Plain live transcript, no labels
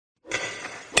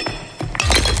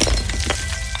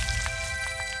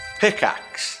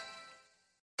Pickaxe.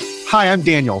 Hi, I'm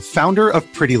Daniel, founder of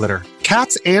Pretty Litter.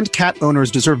 Cats and cat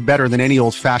owners deserve better than any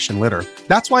old-fashioned litter.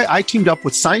 That's why I teamed up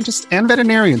with scientists and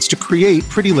veterinarians to create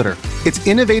Pretty Litter. Its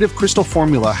innovative crystal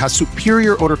formula has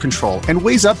superior odor control and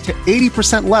weighs up to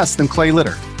 80% less than clay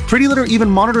litter. Pretty Litter even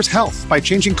monitors health by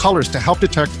changing colors to help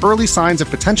detect early signs of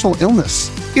potential illness.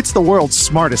 It's the world's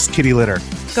smartest kitty litter.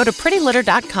 Go to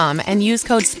prettylitter.com and use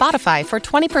code SPOTIFY for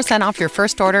 20% off your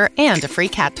first order and a free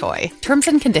cat toy. Terms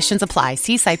and conditions apply.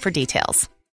 See site for details.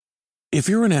 If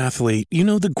you're an athlete, you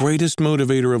know the greatest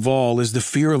motivator of all is the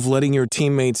fear of letting your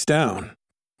teammates down.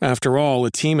 After all,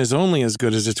 a team is only as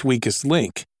good as its weakest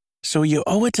link. So you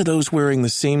owe it to those wearing the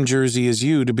same jersey as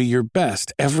you to be your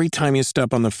best every time you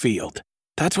step on the field.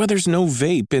 That's why there's no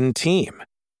vape in team.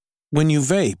 When you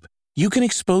vape, you can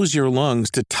expose your lungs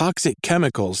to toxic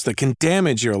chemicals that can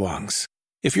damage your lungs.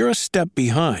 If you're a step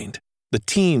behind, the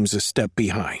team's a step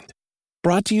behind.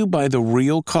 Brought to you by The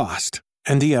Real Cost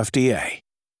and the FDA.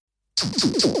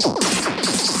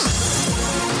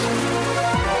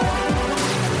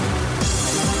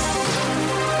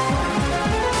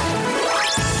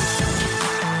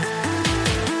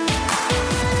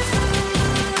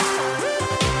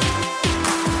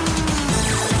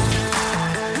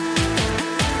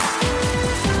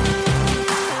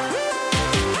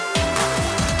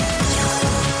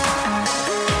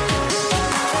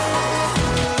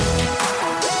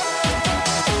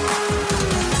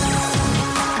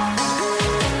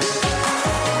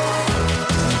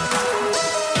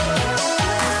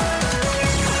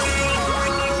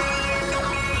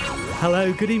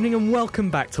 Hello, good evening and welcome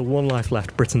back to One Life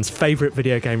Left, Britain's favourite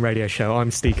video game radio show.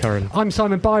 I'm Steve Curran. I'm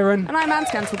Simon Byron. And I'm Anne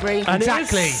Scantlebury. And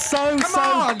exactly. It's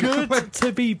so good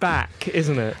to be back,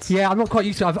 isn't it? Yeah, I'm not quite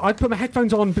used to it. I've put my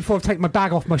headphones on before I've taken my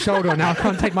bag off my shoulder, and now I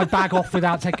can't take my bag off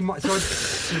without taking my...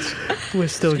 We're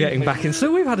still getting back in.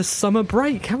 So we've had a summer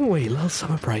break, haven't we? A little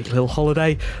summer break, a little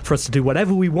holiday for us to do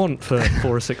whatever we want for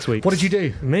 4 or 6 weeks. What did you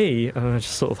do? Me? I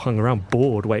just sort of hung around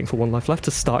bored waiting for One Life Left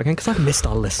to start again because I've missed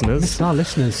our listeners.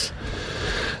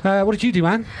 What did you do,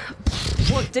 Anne?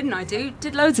 What didn't I do?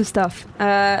 Did loads of stuff.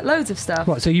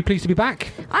 What, so are you pleased to be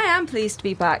back? I am pleased to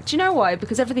be back. Do you know why?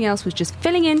 Because everything else was just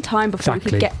filling in time before we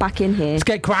could get back in here. Let's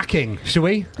get cracking, shall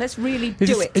we? Let's really is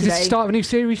do it today. Is this the start of a new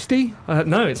series, Steve?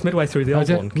 No, it's midway through the old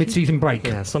one. Mid-season break?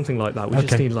 Yeah, something like that. We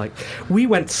just need, we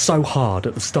went so hard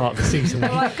at the start of the season.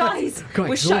 They're like, guys,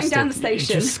 we're shutting down the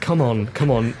station. Just come on,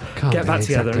 get back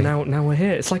together. And now we're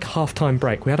here. It's like a half-time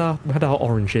break. We had our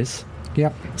oranges.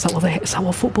 Yep. Is that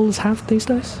what footballers have these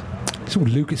days? It's all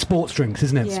It's sports drinks,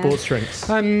 isn't it? Yeah. Sports drinks.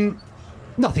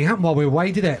 Nothing happened while we were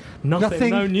away, did it?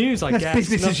 Nothing. No news, I guess. That's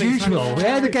business as usual.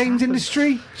 The games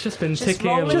industry. It's just been ticking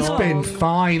along. It's just been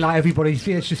fine, like everybody's.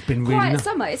 It's just been really... Quiet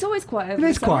summer. It's always quiet over It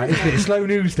is quiet, isn't it? Slow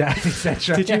news day,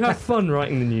 etc. Did you have fun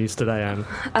writing the news today, Anne?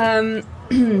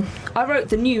 I wrote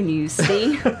the new news,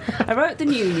 Steve. I wrote the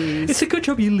new news. It's a good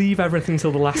job you leave everything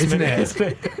till the last minute, isn't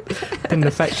it? Didn't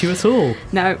affect you at all.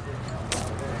 No.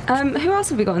 Who else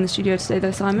have we got in the studio today,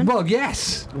 though, Simon? Well,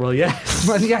 yes. Well,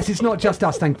 yes, it's not just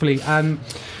us, thankfully. We're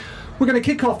going to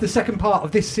kick off the second part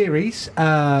of this series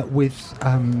with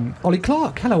Ollie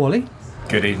Clark. Hello, Ollie.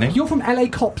 Good evening. You're from LA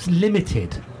Cops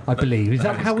Limited, I believe. Is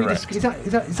that how we... Correct.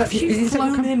 Have you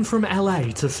flown in from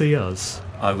LA to see us?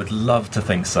 I would love to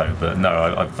think so, but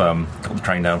no, I've got the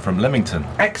train down from Leamington.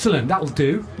 Excellent, that'll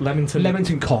do.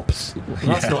 Leamington Cops. Well,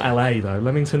 that's not LA, though.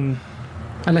 Leamington...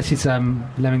 Unless it's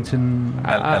Leamington...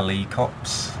 LE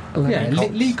Cops. Yeah,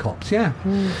 Lee Cops, yeah.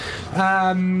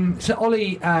 So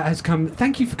Ollie has come.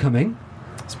 Thank you for coming.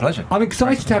 It's a pleasure. I'm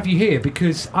excited to have you here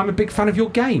because I'm a big fan of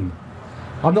your game.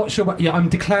 I'm not sure what... Yeah, I'm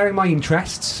declaring my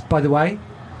interests, by the way.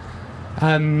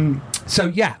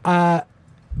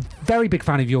 Very big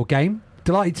fan of your game.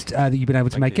 Delighted that you've been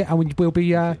able to make it, and we'll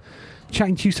be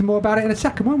chatting to you some more about it in a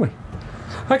second, won't we?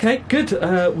 Okay, good.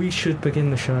 We should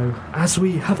begin the show, as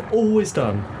we have always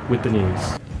done, with the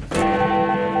news.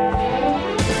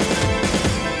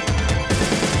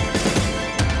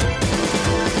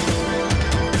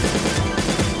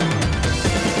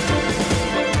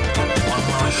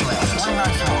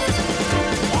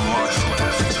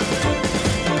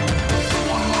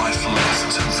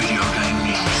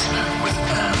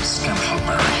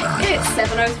 It's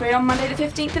 7:03 on Monday the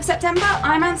 15th of September.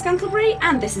 I'm Anne Scantlebury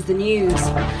and this is the news.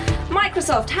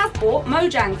 Microsoft has bought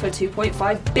Mojang for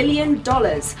 $2.5 billion.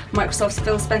 Microsoft's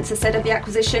Phil Spencer said of the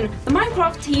acquisition, the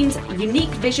Minecraft team's unique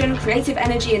vision, creative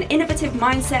energy and innovative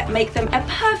mindset make them a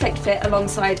perfect fit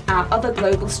alongside our other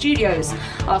global studios.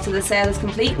 After the sale is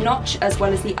complete, Notch, as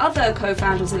well as the other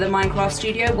co-founders of the Minecraft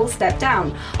studio, will step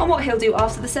down. On what he'll do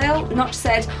after the sale, Notch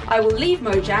said, I will leave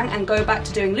Mojang and go back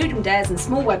to doing Ludum Dares and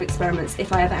small web experiments.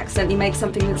 If I ever accidentally make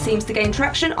something that seems to gain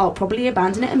traction, I'll probably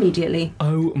abandon it immediately.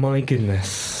 Oh my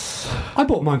goodness. I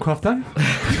bought Minecraft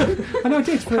though. I know I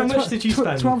did. How much did you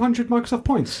spend? 1,200 Microsoft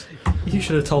points. You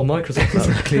should have told Microsoft that.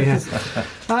 Exactly, yes.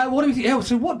 What do we think? Yeah,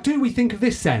 so what do we think of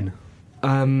this then?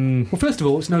 Well, first of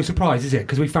all, it's no surprise, is it?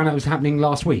 Because we found out it was happening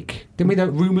last week. Didn't we? The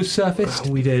rumours surfaced.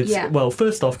 We did. Yeah. Well,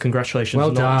 first off, congratulations.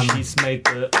 Well done. She's made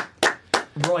the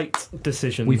right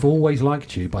decision. We've always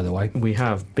liked you, by the way. We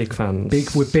have big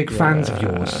fans. We're big fans of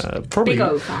yours. Probably. Big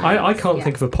old fans. I can't Yeah.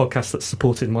 think of a podcast that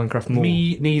supported Minecraft more.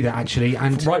 Me neither, actually.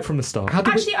 And Right from the start. how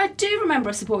did Actually, I do remember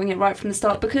us supporting it right from the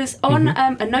start because on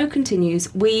A No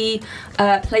Continues, we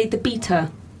played the beta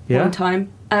Yeah? one time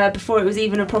before it was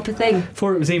even a proper thing.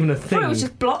 Before it was even a thing. Before it was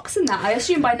just blocks and that. I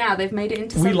assume by now they've made it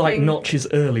into we something. like Notch's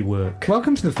early work.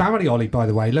 Welcome to the family, Ollie, by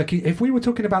the way. Look, if we were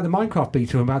talking about the Minecraft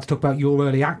beta and about to talk about your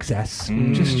early access,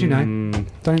 just, don't...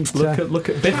 Look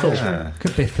at Biffle. Look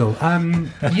at Biffle.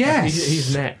 Yes.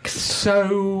 He's next.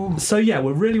 So Yeah,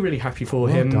 we're really, really happy for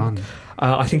well him. done.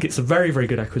 I think it's a very, very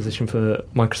good acquisition for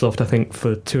Microsoft. I think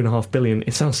for $2.5 billion,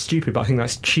 it sounds stupid, but I think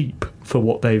that's cheap for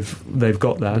what they've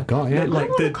got there. They've got, yeah. I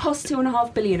want to cost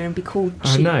 $2.5 billion and be called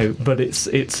I cheap. know, but it's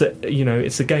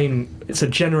a game. It's a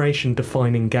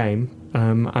generation-defining game,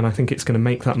 and I think it's going to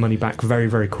make that money back very,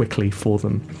 very quickly for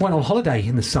them. Went on holiday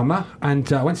in the summer and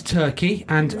went to Turkey,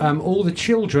 and all the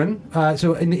children.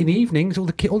 So in the evenings, all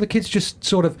the kids just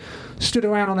sort of stood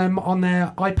around on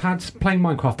their iPads playing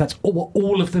Minecraft. That's what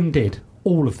all of them did.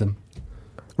 All of them.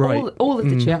 Right. All of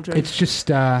the Yeah, children. it's just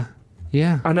yeah.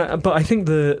 And but I think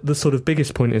the sort of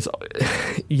biggest point is,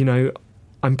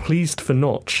 I'm pleased for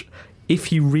Notch.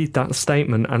 If you read that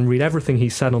statement and read everything he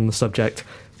said on the subject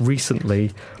recently,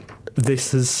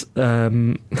 this is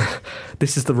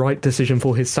the right decision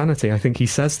for his sanity. I think he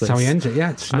says this. That's how he ends it. Yeah,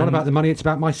 it's not about the money; it's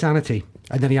about my sanity.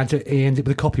 And then he ends it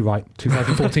with a copyright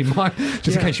 2014.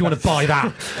 Just in case you want to buy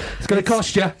that, it's going to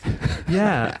cost you.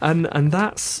 Yeah, and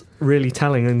that's really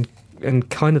telling and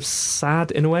kind of sad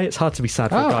in a way. It's hard to be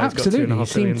sad for a guy who's got absolutely. He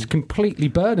 $2.5 billion. seemed completely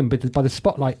burdened by the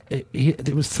spotlight.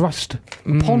 It was thrust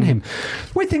upon him.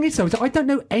 The weird thing is, though, is that I don't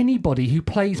know anybody who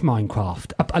plays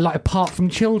Minecraft, apart from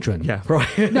children. Yeah,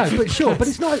 right. No, but sure, but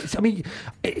it's not.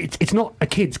 It's not a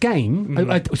kids' game.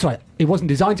 Sorry, it wasn't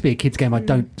designed to be a kids' game. I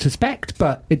don't suspect,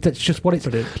 but that's just what it's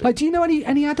like. Do you know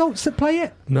any adults that play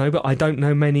it? No, but I don't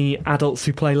know many adults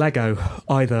who play Lego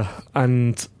either,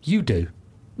 and You do.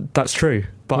 that's true.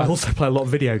 But I also play a lot of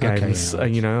video games. Okay,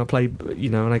 yeah, I play,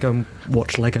 and I go and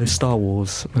watch Lego Star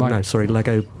Wars. Right. No, sorry,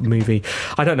 Lego Movie.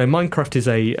 I don't know. Minecraft is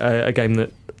a game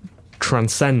that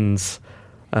transcends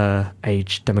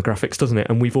age demographics, doesn't it?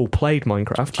 And we've all played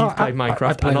Minecraft. You've played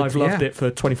Minecraft, and I've loved it for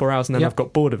 24 hours, and then I've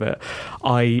got bored of it.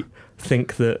 I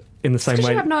think that in the same Because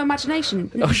way, you have no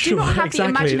imagination. You Oh, sure, do not have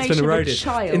exactly. the imagination It's been of a eroded.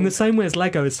 child. In the same way as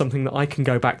Lego is something that I can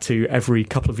go back to every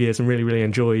couple of years and really, really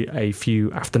enjoy a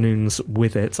few afternoons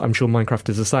with it. I'm sure Minecraft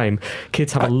is the same.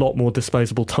 Kids have a lot more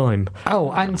disposable time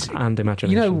and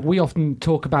imagination. We often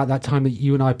talk about that time that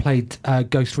you and I played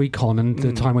Ghost Recon and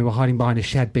the time we were hiding behind a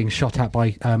shed being shot at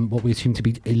by what we assume to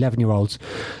be 11-year-olds.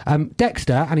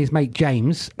 Dexter and his mate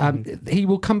James, he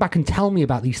will come back and tell me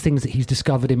about these things that he's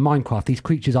discovered in Minecraft, these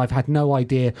creatures I've had no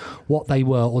idea what they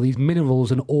were, or these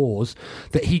minerals and ores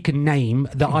that he can name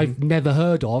that I've never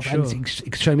heard of, and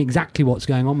show me exactly what's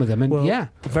going on with them. And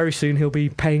very soon he'll be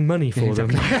paying money for them.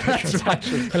 That's right.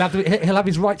 He'll have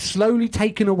his rights slowly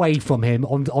taken away from him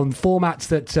on formats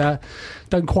that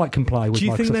don't quite comply with Microsoft. Do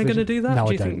you think they're going to do that? No,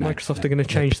 do you think Microsoft are going to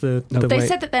change the They way?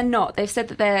 said that they're not. They've said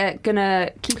that they're going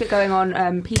to keep it going on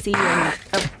PC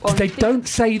and on They don't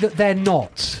say that they're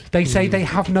not. They say they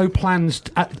have no plans.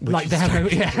 They have no.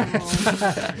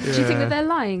 Do you think that they're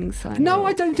lying, Simon? No,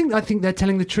 I don't think. I think they're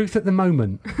telling the truth at the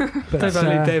moment. But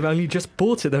They've only just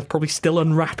bought it. They're probably still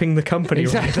unwrapping the company.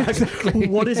 Exactly.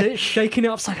 What is it? Shaking it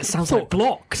upside. It sounds like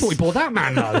blocks. I thought we bought that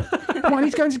man though. Why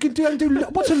he's going to do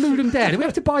what's a Ludum Dare? Do we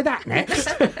have to buy that next?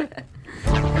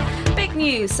 Big Big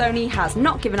news! Sony has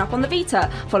not given up on the Vita.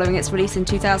 Following its release in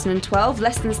 2012,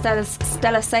 less than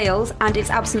stellar sales, and its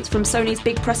absence from Sony's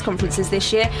big press conferences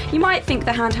this year, you might think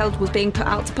the handheld was being put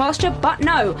out to pasture, but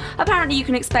no. Apparently you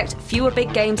can expect fewer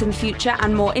big games in the future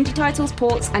and more indie titles,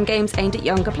 ports, and games aimed at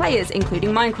younger players,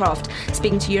 including Minecraft.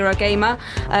 Speaking to Eurogamer,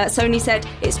 Sony said,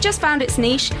 "It's just found its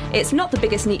niche. It's not the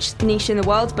biggest niche in the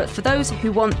world, but for those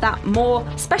who want that more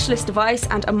specialist device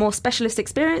and a more specialist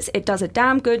experience, it does a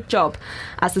damn good job."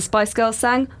 As the Spice Girls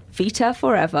sang, Vita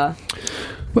forever.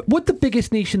 But would the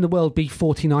biggest niche in the world be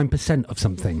 49% of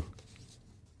something?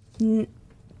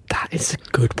 That is a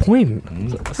good point.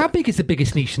 How big is the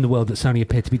biggest niche in the world that Sony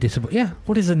appear to be disappointed? Yeah.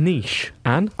 What is a niche,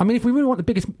 Anne? I mean, if we really want the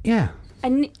biggest... Yeah. A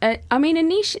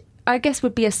niche, I guess,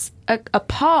 would be a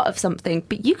part of something,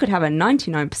 but you could have a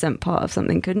 99% part of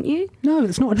something, couldn't you? No,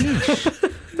 it's not a niche.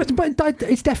 But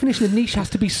its definition of niche has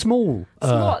to be small.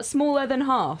 What? Smaller than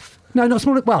half? No, not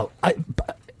smaller. Well,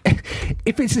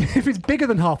 if it's bigger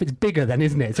than half, it's bigger then,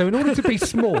 isn't it? So in order to be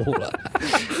small,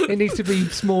 it needs to be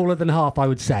smaller than half, I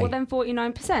would say. Well, then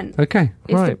 49%. Okay,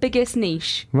 It's right. the biggest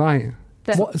niche. Right.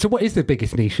 So what is the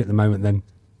biggest niche at the moment then?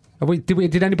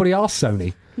 Did anybody ask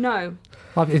Sony? No.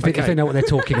 If they know what they're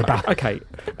talking about. Okay,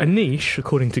 a niche,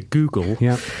 according to Google,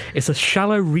 is a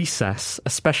shallow recess,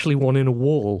 especially one in a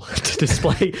wall, to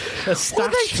display a statue. What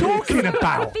are they talking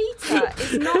about? Vita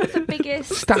is not the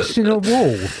biggest. Stashed in a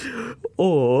wall.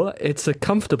 Or it's a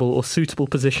comfortable or suitable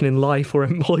position in life or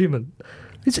employment.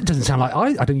 It doesn't sound like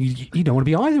I don't. You don't want to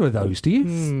be either of those, do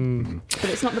you? But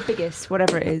it's not the biggest,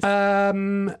 whatever it is.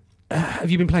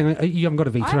 Have you been playing? You haven't got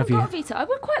a Vita, I have haven't you? got a Vita. I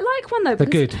would quite like one though. They're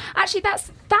Because good. Actually,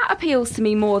 that appeals to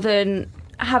me more than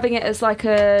having it as like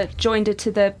a joinder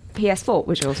to the PS4,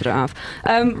 which I also don't have.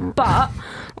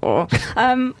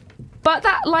 But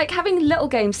that, like, having little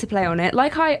games to play on it,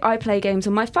 like I play games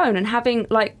on my phone, and having,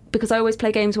 like, because I always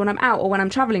play games when I'm out or when I'm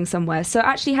travelling somewhere, so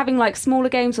actually having, like, smaller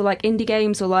games or, like, indie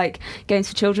games or, like, games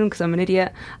for children, because I'm an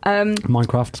idiot.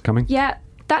 Minecraft's coming. Yeah,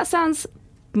 that sounds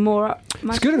more up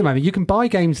my It's good at the moment. You can buy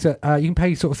games that you can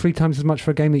pay sort of 3 times as much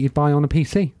for a game that you'd buy on a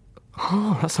PC.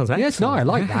 Oh, that sounds excellent. Yes, no, I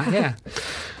like that.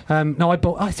 Yeah. No, I've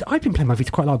been playing my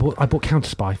Vita quite a lot. I bought Counter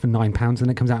Spy for £9,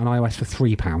 and it comes out on iOS for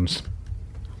 £3.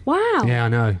 Wow. Yeah, I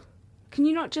know. Can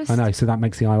you not just... I know. So that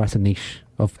makes the iOS a niche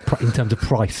in terms of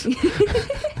price.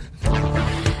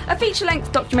 A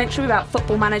feature-length documentary about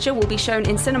Football Manager will be shown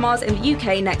in cinemas in the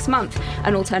UK next month.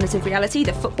 An alternative reality,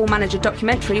 the Football Manager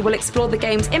documentary will explore the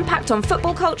game's impact on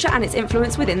football culture and its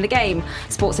influence within the game.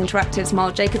 Sports Interactive's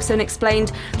Miles Jacobson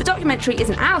explained, "The documentary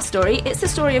isn't our story, it's the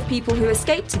story of people who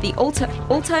escaped to the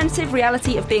alternative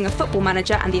reality of being a football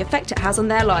manager and the effect it has on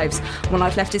their lives. One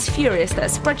Life Left is furious that a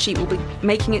spreadsheet will be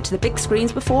making it to the big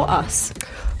screens before us."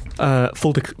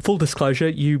 Full disclosure,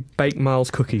 you baked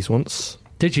Miles cookies once.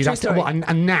 Did you? True That's story. what,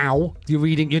 and now you're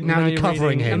reading. You're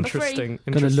covering reading. him. Number 3. Interesting.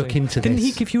 Going to look into this. Didn't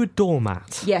he give you a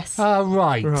doormat? Yes.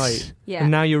 Right. Right. Yeah.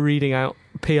 And now you're reading out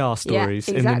PR stories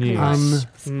exactly in the right. news.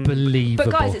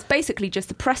 Unbelievable. But guys, it's basically just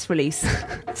a press release.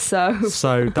 So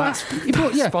So that's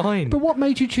fine. But what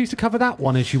made you choose to cover that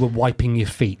one as you were wiping your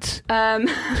feet?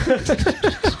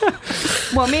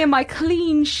 well, me and my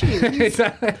clean shoes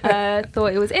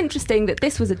thought it was interesting that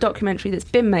this was a documentary that's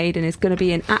been made and is going to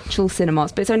be in actual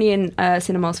cinemas, but it's only in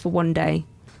cinemas for one day.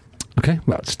 Okay,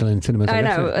 well, it's still in cinemas. I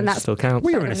guess, know, isn't it? and that's still counts.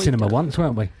 We were in a we've cinema done. once,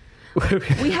 weren't we?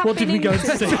 We have What been did we in go the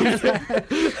to see?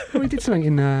 cinema. We did something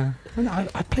in. I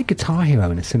played Guitar Hero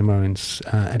in a cinema in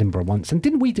Edinburgh once, and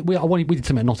didn't we? We did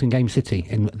something at Nottingham Game City,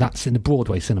 that's in the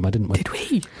Broadway cinema, didn't we? Did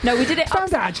we? No, we did it.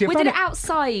 Found that, actually. I We found did it it-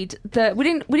 outside the. We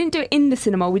didn't do it in the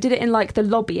cinema. We did it in like the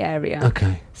lobby area.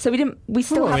 Okay. So we didn't. We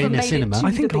still Oh, in haven't the made cinema. it to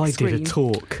I think the big I screen. did a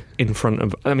talk in front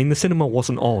of. I mean, the cinema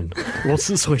wasn't on, it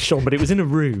wasn't switched on, but it was in a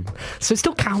room, so it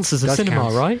still counts as a Does cinema,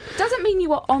 count. right? Doesn't mean you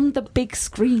were on the big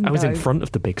screen. I was in though. front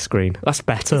of the big screen. That's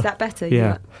better. Is that better?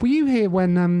 Yeah. Were you here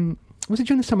when? Was it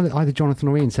during the summer that either Jonathan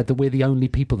or Ian said that we're the only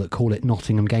people that call it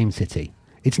Nottingham Game City?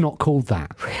 It's not called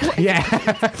that. Really?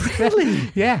 Yeah.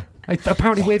 Really? Yeah.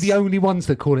 Apparently, we're the only ones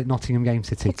that call it Nottingham Game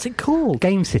City. What's it called?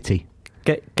 Game City.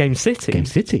 Game City. Game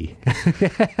City.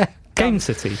 Game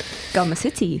City. Gumma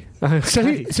City.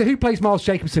 Okay. So who plays Miles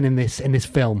Jacobson in this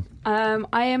film?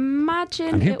 I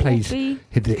imagine And who it plays will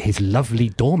be. his lovely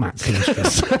doormat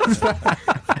seamstress?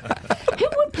 Who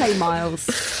would play Miles?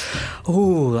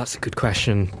 Oh, that's a good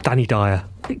question. Danny Dyer.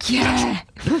 Yeah.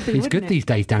 He's good these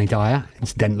days, Danny Dyer,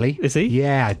 incidentally. Is he?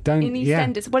 Yeah, don't... In yeah.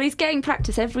 EastEnders. Well, he's getting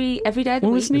practice every day of the Well, week.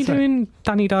 wasn't he That's right. doing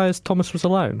Danny Dyer's Thomas Was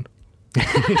Alone?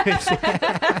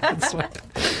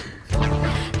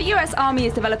 The the US Army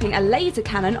is developing a laser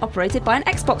cannon operated by an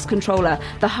Xbox controller.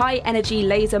 The high-energy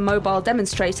laser mobile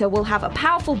demonstrator will have a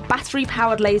powerful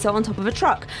battery-powered laser on top of a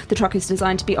truck. The truck is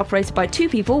designed to be operated by 2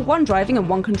 people, one driving and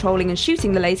one controlling and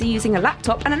shooting the laser using a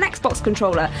laptop and an Xbox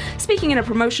controller. Speaking in a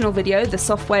promotional video, the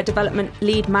software development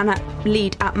lead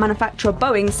at manufacturer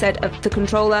Boeing said of the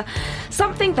controller,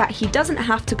 "Something that he doesn't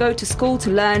have to go to school to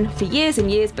learn for years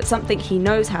and years, but something he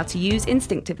knows how to use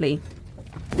instinctively."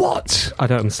 What? I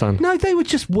don't understand. No, they were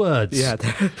just words. Yeah.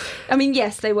 I mean,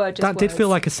 yes, they were just That did words. feel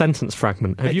like a sentence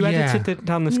fragment. Have you Yeah. edited it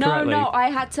down this correctly? No, I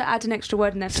had to add an extra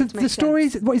word in there. So to make the story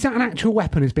is, what, is that an actual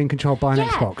weapon is being controlled by an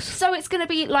Xbox? So it's going to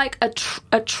be like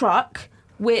a truck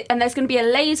and there's going to be a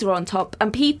laser on top,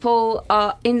 and people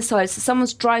are inside. So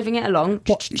someone's driving it along.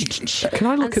 Can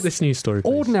I look at this news story,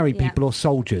 please? Ordinary Yeah. people or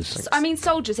soldiers? I mean,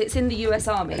 soldiers. It's in the US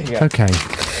Army. Okay.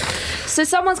 So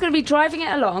someone's going to be driving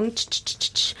it along,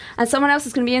 and someone else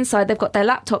is going to be inside. They've got their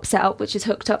laptop set up, which is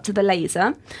hooked up to the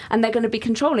laser, and they're going to be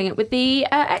controlling it with the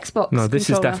Xbox. No, this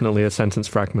controller. is definitely a sentence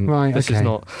fragment. Right, This is okay.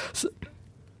 not...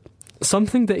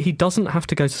 Something that he doesn't have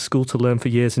to go to school to learn for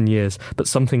years and years, but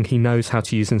something he knows how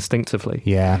to use instinctively.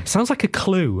 Yeah. Sounds like a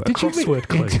clue, a crossword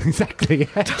clue. Exactly. Yeah.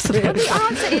 Well, the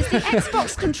answer is the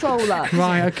Xbox controller.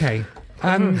 Right. Okay.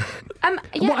 Yeah.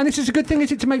 What, and this is a good thing,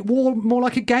 is it, to make war more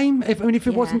like a game? If it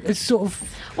Yeah. wasn't as sort of...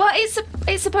 Well,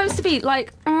 it's supposed to be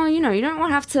like, you don't want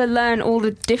to have to learn all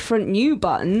the different new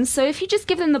buttons. So if you just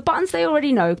give them the buttons they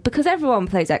already know, because everyone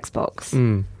plays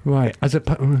Xbox. Right.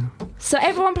 So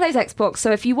everyone plays Xbox.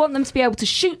 So if you want them to be able to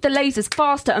shoot the lasers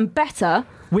faster and better...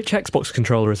 Which Xbox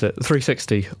controller is it?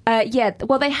 360? Yeah,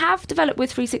 well, they have developed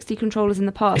with 360 controllers in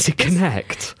the past. Is it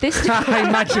Kinect? This I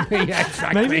imagine me, yeah,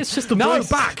 exactly. Maybe it's just the No, voice.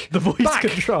 back! The voice Back!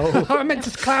 control. I meant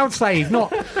to cloud save,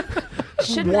 not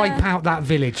shouldn't, wipe out that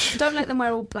village. Don't let them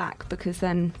wear all black, because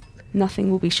then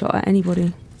nothing will be shot at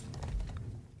anybody.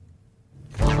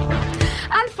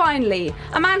 And finally,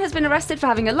 a man has been arrested for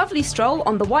having a lovely stroll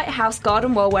on the White House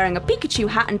garden while wearing a Pikachu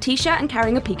hat and t-shirt and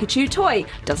carrying a Pikachu toy.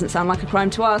 Doesn't sound like a crime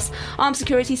to us. Armed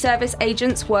Security Service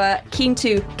agents were keen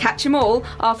to catch him all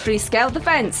after he scaled the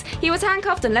fence. He was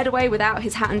handcuffed and led away without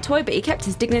his hat and toy, but he kept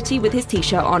his dignity with his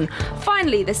t-shirt on.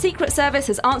 Finally, the Secret Service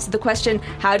has answered the question,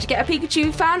 how'd you get a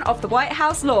Pikachu fan off the White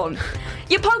House lawn?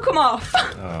 You poke him off!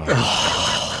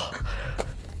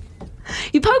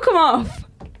 You poke him off!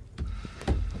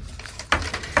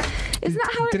 Isn't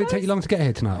that how it Did it goes? take you long to get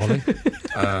here tonight, Ollie?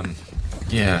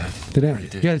 Yeah. Did really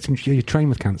it? did. Yeah, your train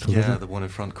was cancelled, Yeah, wasn't the one in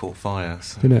front caught fire.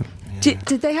 So. it? Did it?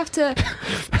 Did they have to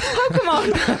poke him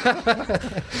on?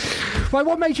 Right,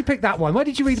 what made you pick that one? Where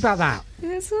did you read about that?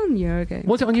 It's on Eurogame.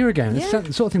 Was it on Eurogame? It's Yeah.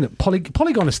 the sort of thing that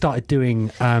Polygon has started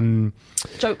doing.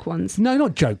 Joke ones. No,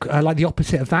 not joke. Like the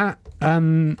opposite of that.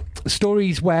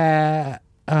 Stories where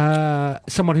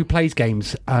someone who plays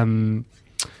games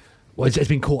has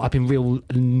been caught up in real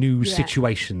news Yeah.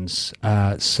 situations.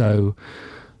 So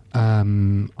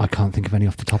I can't think of any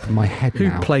off the top of my head Who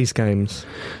now. plays games?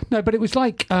 No, but it was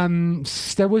like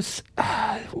there was.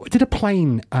 Did a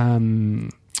plane?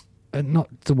 Not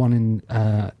the one in.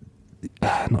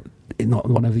 Not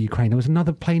the one over the Ukraine. There was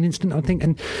another plane incident, I think,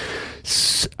 and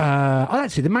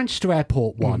actually the Manchester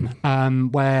Airport one,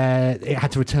 where it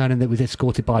had to return and it was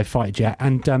escorted by a fighter jet.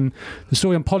 And the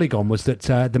story on Polygon was that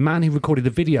the man who recorded the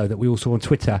video that we all saw on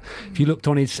Twitter, if you looked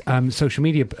on his social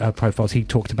media profiles, he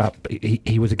talked about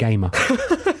he was a gamer.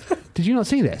 Did you not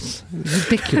see this? It's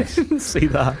ridiculous. See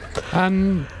that?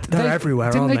 They're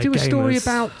everywhere, Didn't aren't they do they, a story gamers?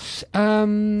 about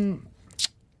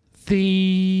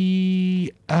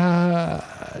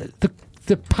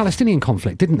the Palestinian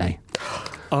conflict, didn't they?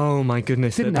 Oh my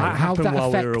goodness! Didn't that they? How happened that while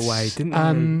we were affects, away, didn't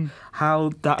they?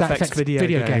 How that affects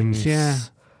video games. Yeah.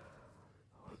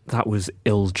 That was It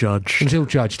ill-judged. was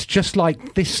ill-judged, just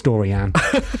like this story, Anne.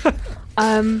 Poke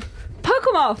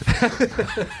him off!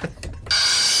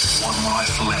 One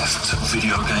Life Left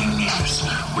video game news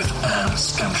with Anne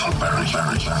Scantleberry.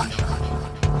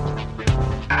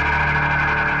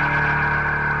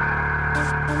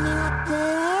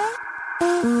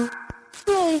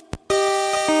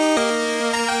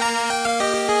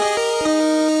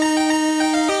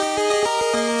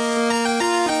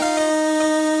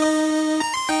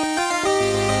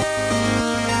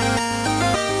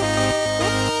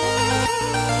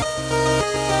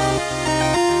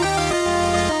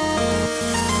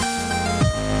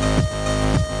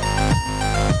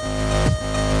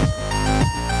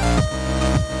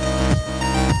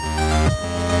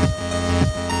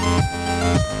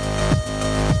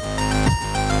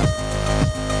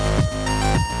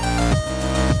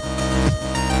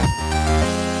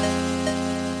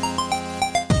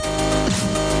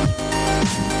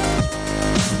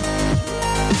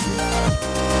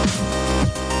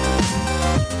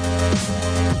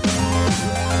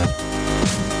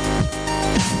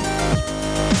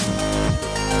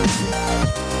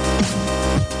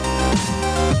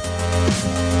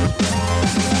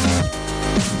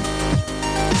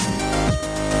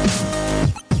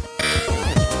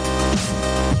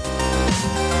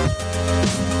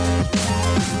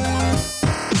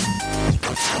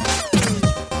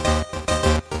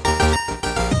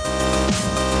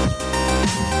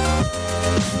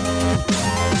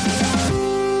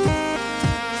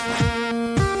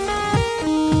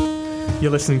 You're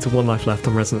listening to One Life Left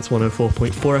on Resonance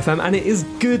 104.4 FM, and it is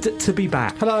good to be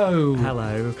back. Hello.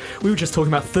 Hello. We were just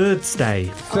talking about Thirds Day.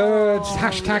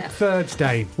 Thirds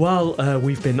Day. Well,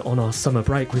 we've been on our summer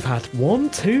break. We've had 1,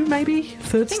 2, maybe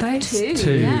Thirds Days?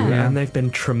 Two, yeah. And they've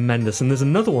been tremendous. And there's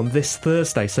another one this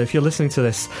Thursday. So if you're listening to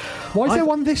this... Why is there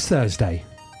one this Thursday?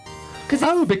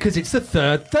 Because it's the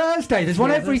third Thursday. There's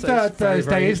one every third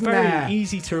Thursday, isn't there? It's very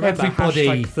easy to remember. Everybody.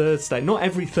 Hashtag Thursday. Not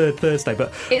every third Thursday,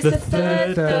 but it's the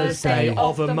third Thursday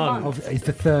of a month. It's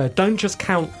the third. Don't just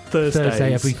count Thursdays.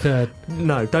 Thursday every third.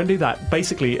 No, don't do that.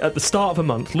 Basically, at the start of a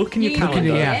month, look in your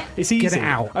calendar. It's easy. Get it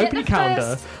out. Open your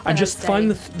calendar and just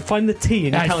find the T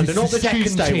in your calendar, not the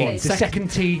Tuesday one. The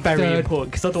second T, very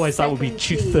important, because otherwise that would be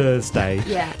Thursday.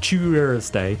 Yeah.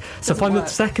 Thursday. So find the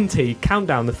second T, count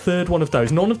down the third one of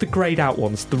those, none of the greyed out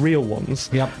ones, the real ones.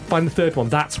 Yep. Find the third one.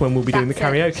 That's when we'll be doing the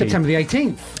karaoke. September the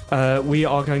 18th. We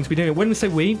are going to be doing it. When we say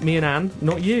we, me and Anne,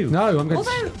 not you. No, I'm going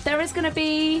Although there is going to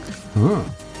be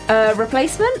a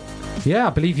replacement. Yeah, I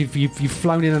believe you've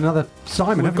flown in another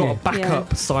Simon. We've got a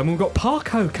backup Simon. We've got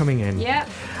Parko coming in. Yeah.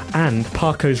 And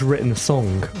Parko's written a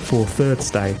song for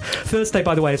Thursday. Thursday,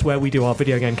 by the way, is where we do our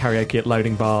video game karaoke at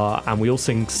Loading Bar, and we all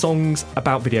sing songs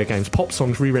about video games, pop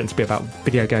songs rewritten to be about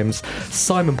video games.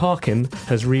 Simon Parkin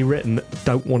has rewritten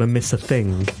Don't Want to Miss a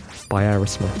Thing by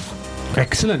Aerosmith.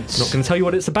 Excellent. Not going to tell you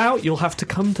what it's about. You'll have to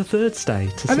come to Thursday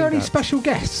to see Are there any that. special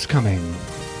guests coming?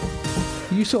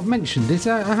 You sort of mentioned, is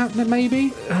that happening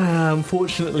maybe?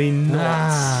 Unfortunately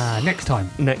not. Next time.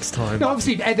 Next time. No,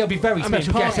 obviously there'll be very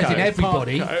special guests, as in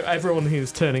everybody. Parko, everyone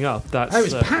who's turning up. That's, it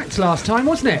was packed last time,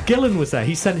 wasn't it? Gillen was there.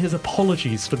 He sent his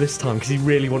apologies for this time because he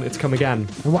really wanted to come again.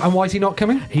 And why is he not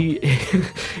coming?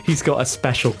 He's got a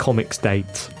special comics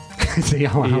date. See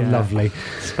how lovely.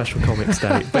 Special comics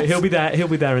day. But he'll be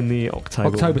there in the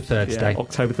October Thursday.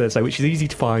 October Thursday, which is easy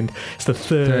to find. It's the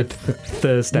third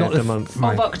Thursday of the month.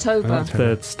 Of October.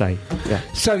 Thursday. Yeah.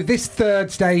 So this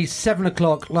Thursday, 7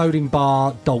 o'clock, Loading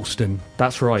Bar, Dalston.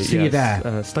 That's right. See you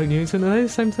there. Stoke Newington, are they the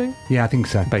same thing? Yeah, I think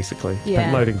so. Basically.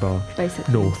 Yeah. Loading Bar.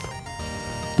 Basically.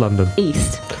 North. London.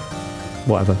 East.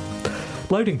 Whatever.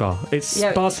 Loading Bar. It's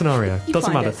bar scenario.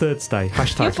 Doesn't matter. Thursday.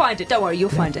 Hashtag. You'll find it. Don't worry. You'll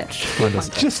find it.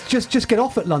 Just get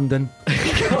off at London.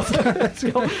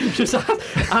 Just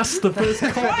ask the first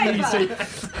cop you see.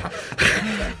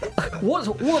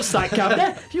 What's that,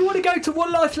 Governor? You want to go to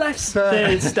One Life Left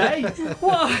Thursday?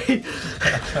 Why?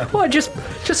 Why just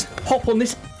hop on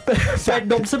this bed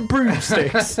knobs and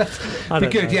broomsticks? Be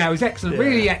good. Yeah, it was excellent. Yeah.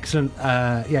 Really excellent.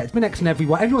 It's been excellent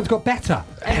everyone. Everyone's got better.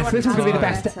 This is going to be the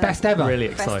best ever. Really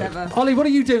excited. Ollie, what are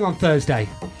you doing on Thursday?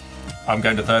 I'm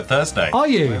going to Third Thursday. Are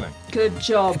you? Really? Good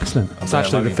job. Excellent. It's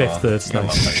actually the fifth Thursday.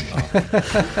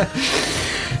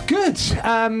 Good.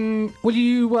 Will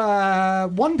you...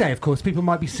 one day, of course, people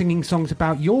might be singing songs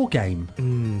about your game.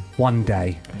 One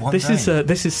day. This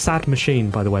is Sad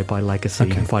Machine, by the way, by Legacy.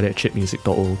 You can find it at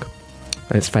chipmusic.org.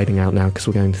 And it's fading out now because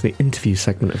we're going to the interview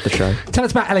segment of the show. Tell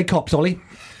us about LA Cops, Ollie.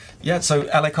 Yeah, so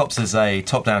LA Cops is a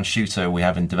top-down shooter we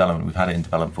have in development. We've had it in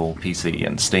development for PC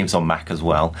and Steam's on Mac as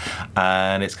well.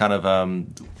 And it's kind of...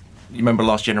 you remember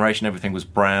Last Generation, everything was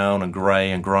brown and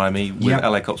grey and grimy. With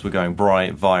LA Cops, we're going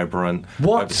bright, vibrant,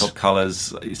 over-the-top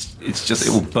colours. It's just,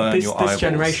 it will burn your eyeballs. This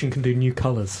generation can do new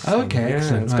colours. Oh, okay,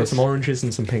 excellent. It's got some oranges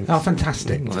and some pinks. Oh,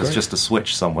 fantastic. Well, there's just a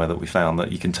switch somewhere that we found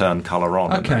that you can turn colour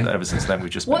on. Okay. And ever since then, we've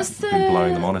just been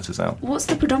blowing the monitors out. What's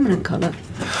the predominant colour?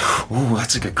 Oh,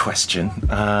 that's a good question.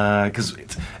 Because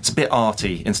it's a bit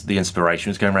arty, the inspiration.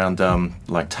 It's going around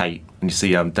like Tate. And you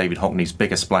see David Hockney's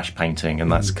bigger splash painting,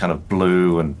 and that's kind of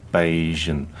blue and beige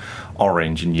and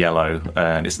orange and yellow,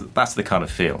 and that's the kind of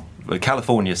feel. The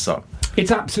California sun. It's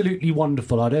absolutely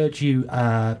wonderful. I'd urge you,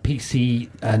 PC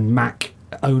and Mac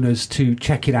owners, to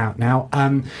check it out now.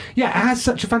 It has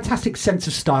such a fantastic sense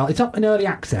of style. It's up in early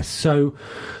access, so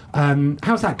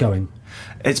how's that going?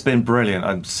 It's been brilliant.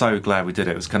 I'm so glad we did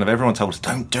it. It was kind of everyone told us,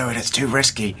 don't do it, it's too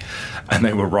risky. And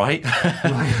they were right.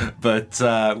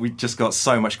 But we just got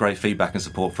so much great feedback and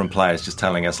support from players just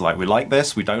telling us, like, we like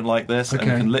this, we don't like this. Okay.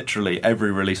 And literally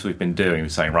every release we've been doing, we're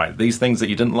saying, right, these things that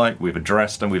you didn't like, we've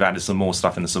addressed, and we've added some more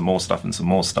stuff and some more stuff and some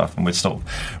more stuff. And we're sort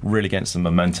of really getting some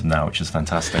momentum now, which is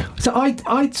fantastic. So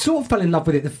I sort of fell in love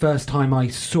with it the first time I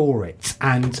saw it.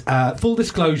 And full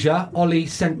disclosure, Ollie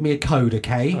sent me a code,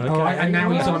 okay? All right, and now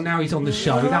he's on the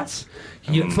show. That's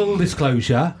full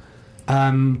disclosure.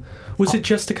 Was it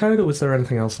just a code, or was there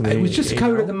anything else in the It was just a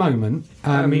code at the moment.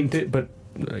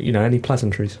 Any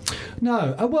pleasantries?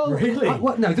 No. Really?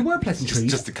 No, there were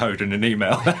pleasantries. Just a code in an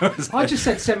email. I just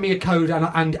said, send me a code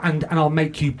and I'll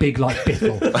make you big like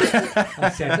Biffle. I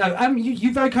said, no.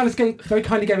 You very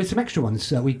kindly gave us some extra ones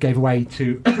that we gave away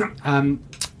to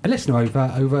a listener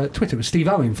over Twitter. It was Steve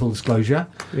Owen, full disclosure.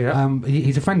 Yeah.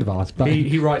 He's a friend of ours. But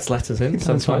he writes letters in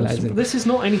sometimes. This is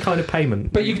not any kind of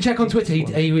payment. But you can check on Twitter.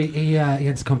 He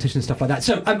enters competition and stuff like that.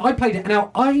 So I played it.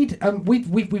 Now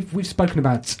we've spoken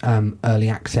about early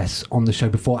access on the show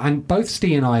before, and both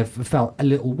Steve and I have felt a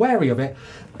little wary of it.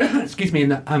 Excuse me, in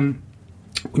that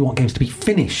we want games to be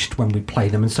finished when we play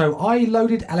them, and so I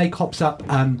loaded LA Cops up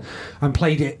and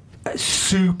played it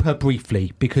super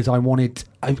briefly because I'm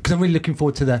really looking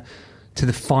forward to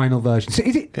the final version. So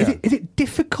is it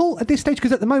difficult at this stage?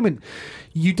 Because at the moment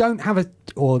you don't have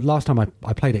or last time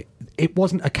I played it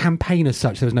wasn't a campaign as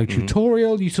such. There was no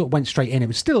tutorial. You sort of went straight in. It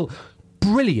was still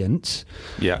brilliant.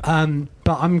 Yeah.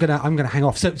 But I'm gonna hang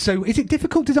off. So is it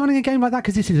difficult designing a game like that?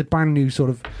 Because this is a brand new sort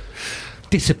of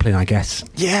discipline, I guess.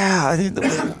 Yeah, I think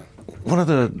one of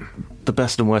the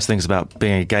best and worst things about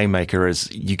being a game maker is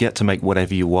you get to make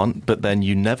whatever you want, but then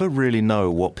you never really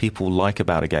know what people like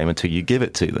about a game until you give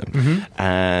it to them. Mm-hmm.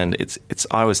 And it's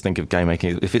I always think of game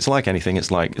making, if it's like anything,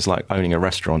 it's like owning a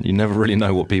restaurant. You never really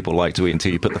know what people like to eat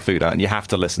until you put the food out, and you have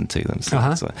to listen to them.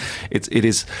 So it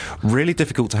is really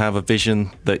difficult to have a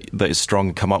vision that is strong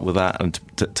and come up with that and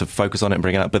to focus on it and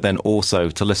bring it up, but then also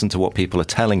to listen to what people are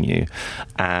telling you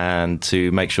and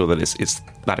to make sure that it's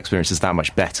that experience is that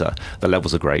much better. The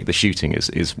levels are great. The shooting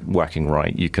is working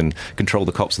right. You can control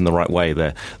the cops in the right way.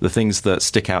 The things that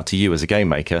stick out to you as a game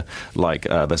maker, like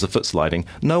there's a foot sliding,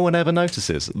 no one ever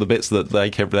notices. The bits that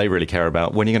they really care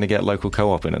about, when you're going to get local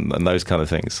co-op in and those kind of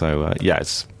things. So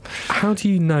it's. How do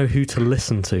you know who to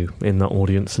listen to in that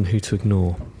audience and who to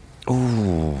ignore?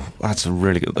 Oh, that's a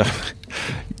really good.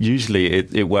 Usually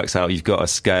it works out. You've got a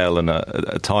scale and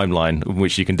a timeline in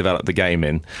which you can develop the game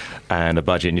in, and a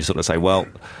budget, and you sort of say, well,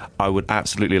 I would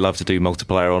absolutely love to do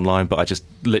multiplayer online, but I just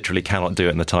literally cannot do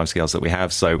it in the timescales that we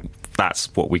have, so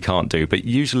that's what we can't do. But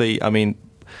usually, I mean,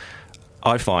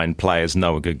 I find players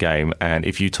know a good game, and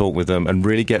if you talk with them and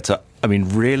really get to,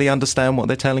 really understand what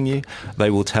they're telling you, they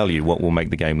will tell you what will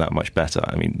make the game that much better.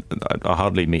 I mean, I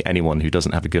hardly meet anyone who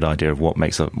doesn't have a good idea of what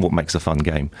makes a fun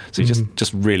game. So you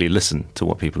just really listen to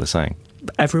what people are saying.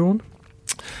 Everyone?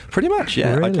 Pretty much,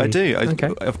 yeah. Really? I do. Okay.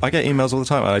 I get emails all the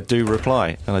time, and I do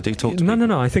reply, and I do talk to people.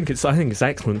 No. I think it's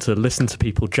excellent to listen to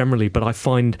people generally, but I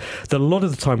find that a lot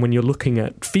of the time when you're looking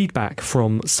at feedback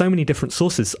from so many different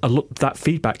sources, that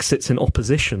feedback sits in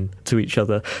opposition to each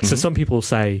other. Mm-hmm. So some people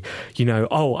say,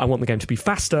 I want the game to be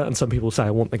faster, and some people say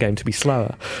I want the game to be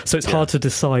slower. So it's hard to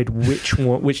decide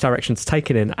which direction to take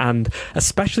it in, and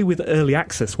especially with early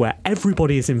access where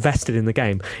everybody is invested in the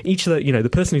game. Each of the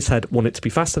person who said want it to be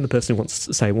faster and the person who wants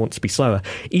to be slower,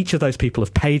 each of those people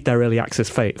have paid their early access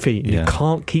fee. You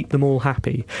can't keep them all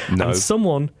happy. No. And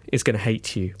someone is going to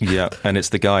hate you. Yeah, and it's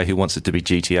the guy who wants it to be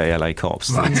GTA LA Cops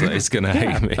that's going to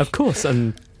hate me. Of course,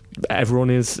 and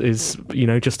everyone is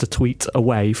just a tweet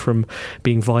away from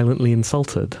being violently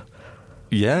insulted.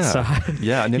 Yeah,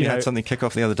 I nearly had something kick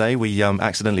off the other day. We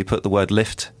accidentally put the word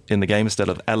lift in the game instead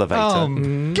of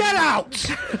elevator. Get out!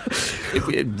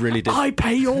 It really did. I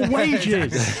pay your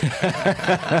wages.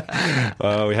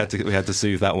 We had to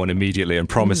soothe that one immediately and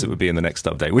promise it would be in the next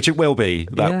update, which it will be.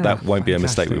 That won't be a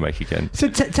mistake we make again. So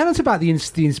tell us about the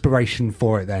inspiration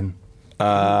for it then.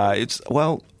 I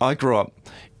grew up.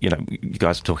 You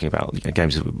guys are talking about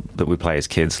games that we play as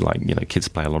kids, like, kids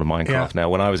play a lot of Minecraft now.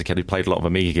 When I was a kid, we played a lot of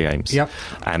Amiga games. Yep.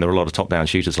 And there were a lot of top-down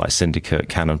shooters like Syndicate,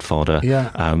 Cannon Fodder,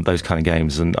 those kind of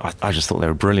games. And I just thought they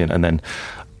were brilliant. And then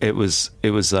it was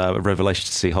a revelation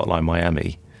to see Hotline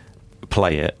Miami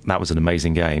play it. That was an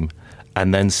amazing game.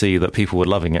 And then see that people were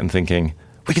loving it and thinking,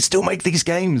 we can still make these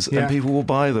games and people will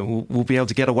buy them. We'll be able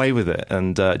to get away with it,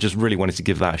 and just really wanted to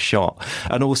give that a shot.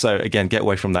 And also, again, get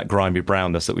away from that grimy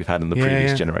brownness that we've had in the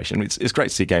previous generation. It's great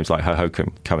to see games like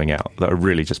Hohokum coming out that are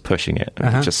really just pushing it.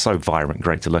 It's just so vibrant,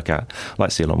 great to look at. I'd like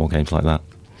to see a lot more games like that.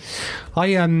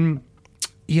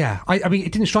 I mean,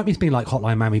 it didn't strike me as being like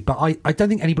Hotline Miami, but I don't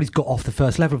think anybody's got off the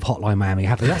first level of Hotline Miami,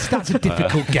 have they? That's a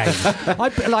difficult game.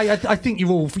 I think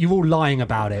you're all lying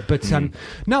about it, but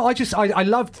no, I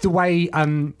loved the way,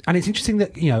 and it's interesting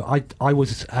that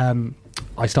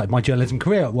I started my journalism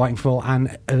career writing for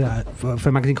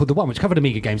a magazine called The One, which covered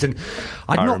Amiga games, and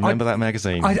I remember that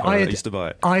magazine. I used to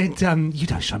buy it. You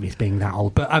don't show me as being that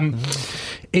old, but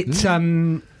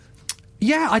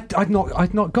Yeah, I'd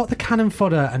not got the cannon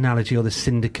fodder analogy or the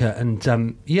syndicate, and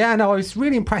I was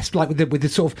really impressed, like with the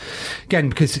sort of, again,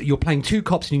 because you're playing two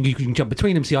cops and you can jump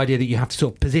between them. So the idea that you have to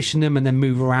sort of position them and then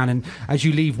move around, and as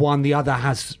you leave one, the other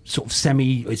has sort of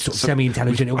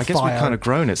semi-intelligent. I guess we've kind of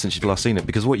grown it since you've last seen it,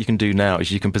 because what you can do now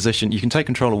is you can take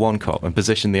control of one cop and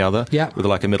position the other with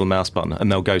like a middle mouse button,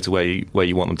 and they'll go to where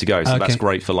you want them to go. So that's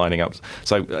great for lining up.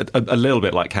 So a little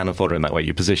bit like cannon fodder in that way.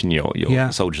 You position your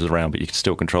soldiers around, but you can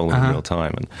still control them in real time.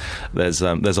 And there's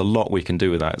a lot we can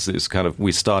do with that. So it's kind of,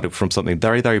 we started from something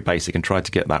very, very basic and tried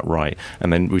to get that right,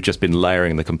 and then we've just been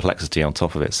layering the complexity on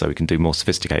top of it, so we can do more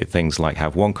sophisticated things like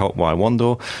have one cop by one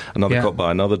door, another cop by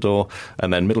another door,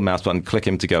 and then middle mouse button, click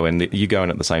him to go in. You go in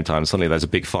at the same time. Suddenly there's a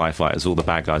big firefight as all the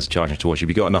bad guys are charging towards you.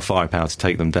 You've got enough firepower to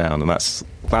take them down, and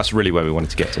that's really where we wanted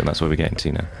to get to, and that's where we're getting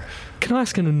to now. Can I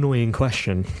ask an annoying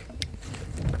question?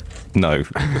 No.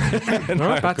 All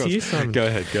right, back to you, Sam. Go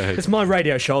ahead. It's my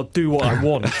radio show. I'll do what I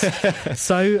want.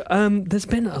 So there's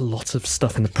been a lot of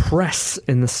stuff in the press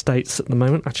in the States at the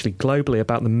moment, actually globally,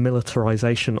 about the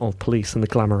militarisation of police and the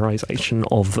glamorisation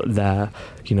of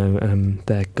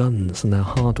their guns and their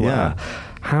hardware. Yeah.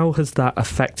 How has that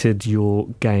affected your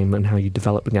game and how you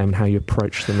develop the game and how you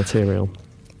approach the material?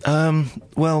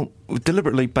 Well, we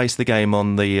deliberately based the game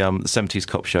on the 70s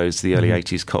cop shows, the early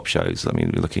 80s cop shows. I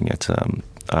mean, we're looking at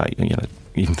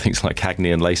even things like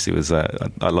Cagney and Lacey was. I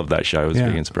love that show. It was a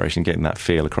big inspiration, getting that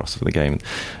feel across for the game,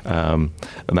 and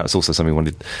that was also something we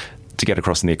wanted to get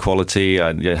across in the equality.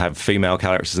 Have female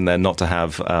characters in there, not to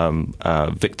have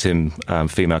victim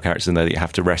female characters in there that you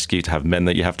have to rescue, to have men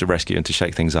that you have to rescue, and to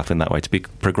shake things up in that way, to be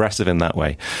progressive in that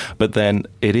way. But then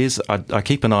it is, I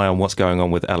keep an eye on what's going on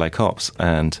with LA Cops,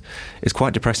 and it's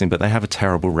quite depressing, but they have a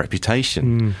terrible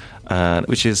reputation,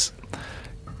 which is...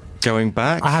 Going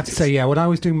back, I have to say, when I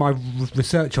was doing my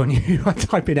research on you, I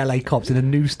typed in LA Cops and a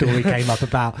news story came up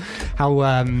about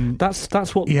how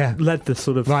that's what led the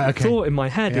sort of thought in my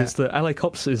head is that LA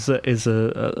Cops is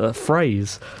a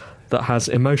phrase that has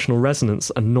emotional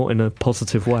resonance and not in a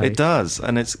positive way. It does,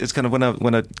 and it's kind of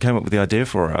when I came up with the idea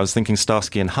for it, I was thinking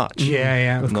Starsky and Hutch.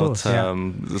 Of course.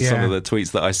 Some of the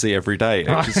tweets that I see every day.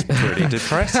 It's just pretty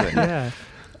depressing.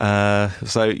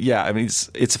 I mean,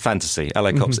 it's a fantasy.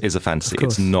 LA Cops is a fantasy.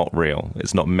 It's not real.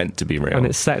 It's not meant to be real. And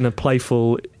it's set in a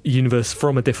playful universe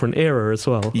from a different era as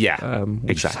well. Yeah,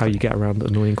 which is how you get around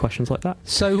annoying questions like that.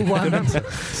 So,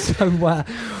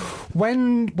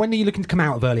 when are you looking to come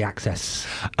out of early access?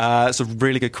 It's a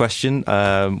really good question.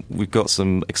 We've got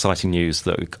some exciting news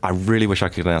that I really wish I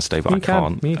could announce today, but I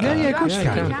can't. Of course you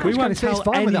can. We won't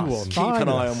tell anyone. Keep an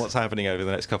eye on what's happening over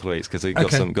the next couple of weeks, because we've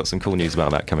got some cool news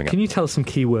about that coming up. Can you tell us some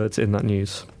keywords in that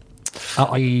news?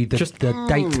 I.e. the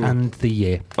date and the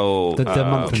year. The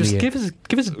month and the year. Give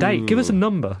us a date. Give us a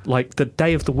number, like the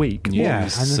day of the week.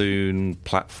 News, soon,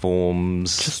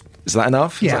 platforms. Is that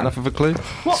enough? Is that enough of a clue?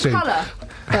 What colour?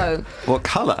 What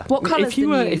colour? What colour? If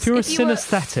you're a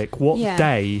synesthetic, what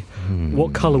day?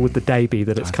 What colour would the day be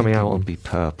that it's coming out on? It would be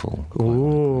purple.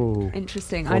 Ooh,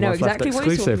 interesting. I know exactly what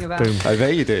you're talking about. Boom. I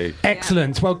bet you do.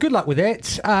 Excellent. Well, good luck with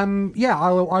it. I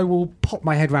will pop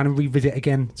my head around and revisit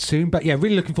again soon. But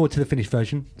really looking forward to the finished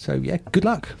version. So good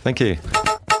luck. Thank you.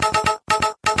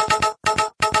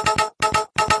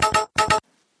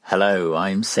 Hello,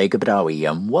 I'm Sega Badawi,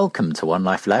 and welcome to One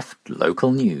Life Left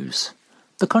Local News.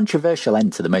 The controversial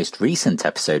end to the most recent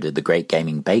episode of the Great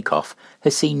Gaming Bake Off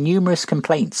has seen numerous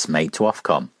complaints made to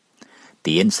Ofcom.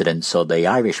 The incident saw the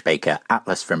Irish baker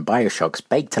Atlas from Bioshock's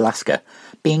Baked Alaska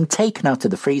being taken out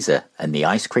of the freezer and the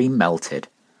ice cream melted.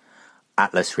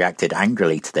 Atlas reacted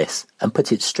angrily to this and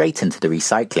put it straight into the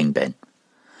recycling bin.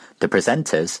 The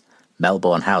presenters,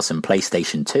 Melbourne House and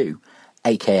PlayStation 2,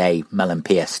 aka Mel and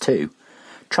PS2,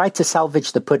 tried to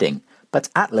salvage the pudding, but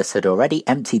Atlas had already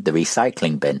emptied the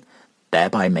recycling bin,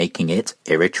 thereby making it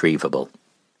irretrievable.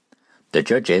 The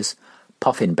judges,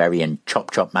 Poffinberry and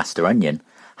Chop Chop Master Onion,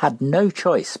 had no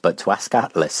choice but to ask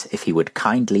Atlas if he would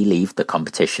kindly leave the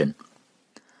competition.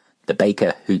 The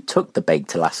baker who took the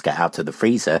baked Alaska out of the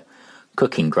freezer,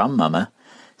 Cooking Grandmama,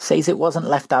 says it wasn't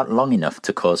left out long enough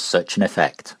to cause such an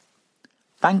effect.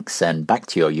 Thanks, and back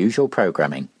to your usual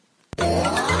programming.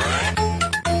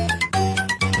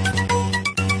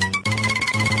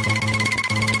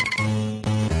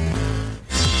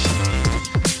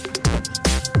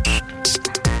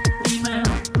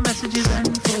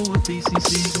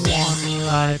 One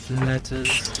Life Letters.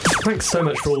 Thanks so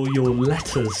much for all your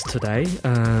letters today.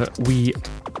 We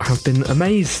have been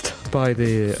amazed by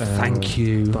the thank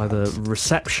you by the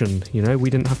reception. We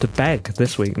didn't have to beg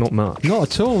this week, not much.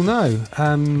 Not at all, no.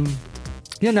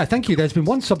 Thank you. There's been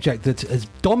one subject that has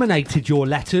dominated your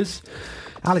letters.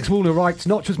 Alex Warner writes,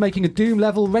 Notch was making a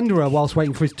Doom-level renderer whilst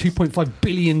waiting for his $2.5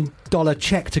 billion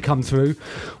check to come through.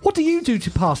 What do you do to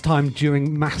pass time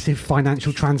during massive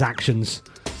financial transactions?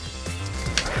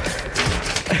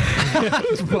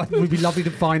 Would be lovely to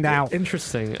find out.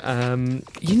 Interesting.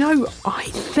 I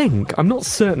think, I'm not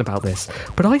certain about this,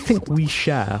 but I think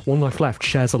One Life Left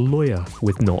shares a lawyer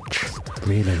with Notch.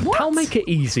 Really? That'll make it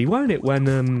easy, won't it? When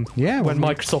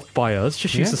Microsoft buy us,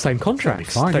 just use the same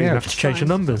contracts. Fine, Don't even have to change the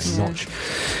numbers. Notch.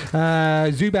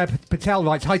 Zubair Patel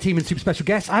writes, hi team and super special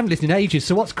guests. I haven't listened in ages,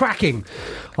 so what's cracking?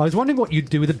 I was wondering what you'd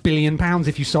do with £1 billion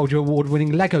if you sold your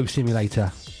award-winning Lego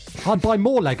simulator. I'd buy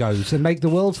more Legos and make the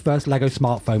world's first Lego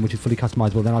smartphone, which is fully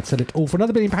customisable. Then I'd sell it all for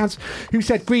another £1 billion. Who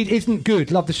said greed isn't good?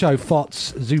 Love the show.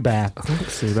 Fots, Zubair.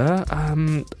 Thanks,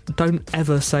 Zubair. Don't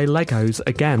ever say Legos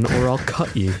again, or I'll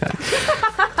cut you.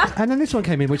 And then this one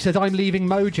came in, which says, I'm leaving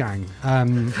Mojang.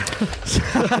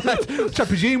 Which I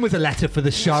presume was a letter for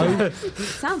the show.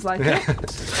 Sounds like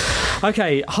it.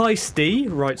 Okay, hi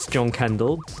Steve, writes John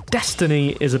Kendall.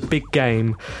 Destiny is a big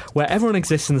game where everyone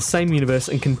exists in the same universe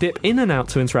and can dip in and out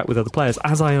to interact with other players.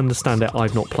 As I understand it,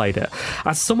 I've not played it.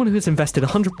 As someone who has invested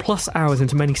 100 plus hours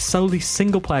into many solely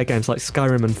single-player games like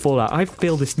Skyrim and Fallout, I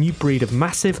feel this new breed of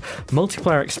massive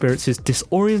multiplayer experiences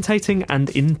disorientating and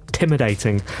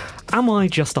intimidating. Am I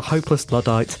just a hopeless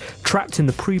Luddite, trapped in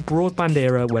the pre-broadband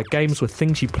era where games were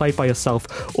things you played by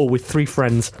yourself or with 3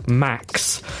 friends,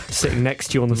 max, sitting next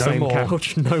to you on the same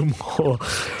couch? No more.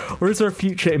 Or is there a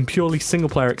future in purely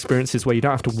single-player experiences where you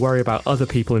don't have to worry about other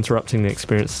people interrupting the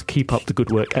experience, keep up the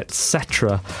good work,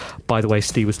 etc.? By the way,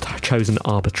 Steve was chosen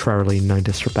arbitrarily, no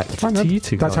disrespect to you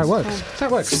two guys. That's how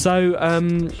it works. So,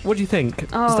 what do you think? Is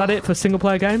that it for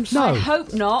single-player games? No. I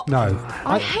hope not. No.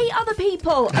 I hate other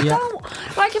people. I don't...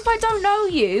 Like, if I don't know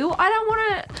you, I don't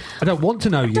want to... I don't want to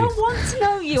know you. I don't want to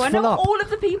know you. I know all of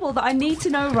the people that I need to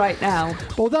know right now.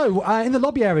 Although, in the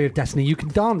lobby area of Destiny, you can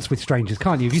dance with strangers,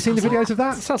 can't you? Have you seen the videos of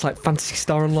that? It sounds like Phantasy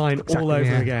Star Online all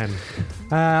over again.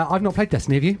 I've not played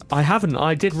Destiny, have you? I haven't.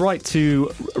 I did write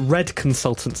to Red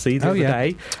Consultancy the other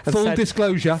day. And Full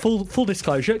disclosure. Full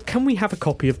disclosure. Can we have a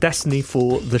copy of Destiny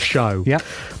for the show? Yeah.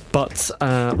 But,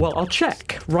 I'll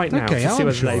check right now to see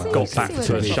whether they've got back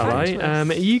to us, shall I?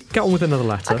 You get on with another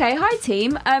letter. Okay, hi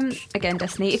team. Again,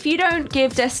 Destiny. If you don't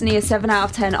give Destiny a 7 out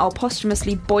of 10, I'll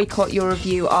posthumously boycott your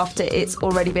review after it's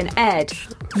already been aired.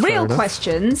 Real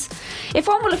questions. If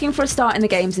one were looking for a start in the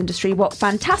games industry, what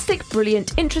fantastic,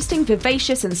 brilliant, interesting,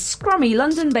 vivacious and scrummy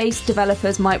London-based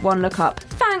developers might one look up?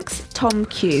 Thanks, Tom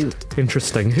Q.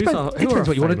 Interesting. It depends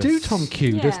what you want to do, Tom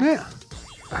Q, doesn't it?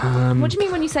 What do you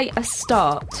mean when you say a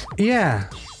start? Yeah.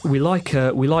 We like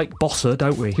Bossa,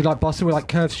 don't we? We like Bossa, we like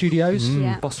Curve Studios.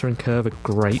 Yeah. Bossa and Curve are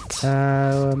great.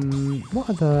 What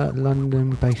other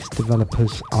London-based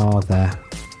developers are there?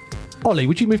 Ollie,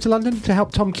 would you move to London to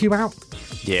help Tom Q out?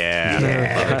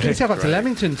 Yeah. Let's head back to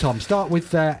Leamington, Tom. Start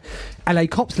with LA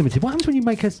Cops Limited. What happens when you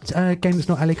make a game that's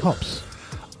not LA Cops?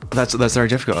 That's very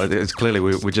difficult. It's clearly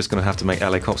we're just going to have to make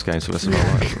LA Cops games for the rest of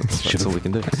our lives. That's all we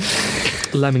can do.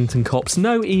 Leamington Cops.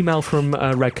 No email from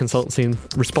Red Consultancy in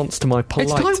response to my polite...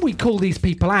 It's time we call these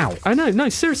people out. I know, no,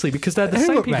 seriously, because they're the Who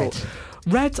same at people. Red?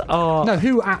 Red are... No,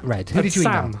 who at Red? Who did you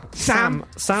email? Sam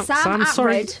at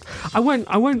sorry. Red.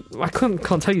 I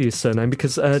can't tell you his surname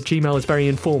because Gmail is very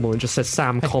informal and just says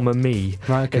Sam, comma me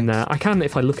in there. I can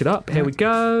if I look it up. Here we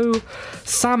go.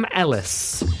 Sam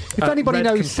Ellis. If anybody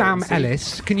knows Sam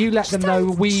Ellis, can you let them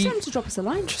know Just tell them to drop us a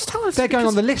line. Just tell us. they're going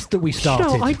on the list that we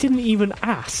started? I didn't even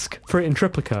ask for it in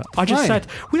triplicate. I just said,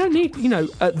 we don't need,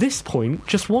 at this point,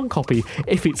 just one copy.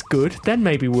 If it's good, then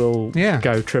maybe we'll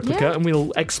go triplicate and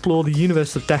we'll explore the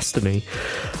universe of Destiny.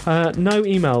 No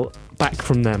email back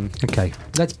from them. Okay,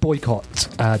 let's boycott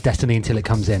Destiny until it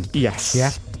comes in. Yes.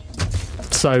 Yeah?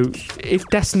 So, if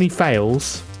Destiny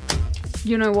fails...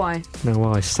 You know why? No,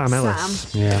 why? Sam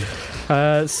Ellis. Yeah.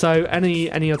 So,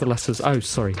 any other letters? Oh,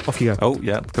 sorry. Off you go. Oh,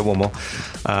 yeah. Got one more.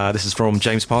 This is from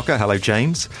James Parker. Hello,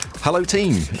 James. Hello,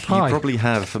 team. Hi. You probably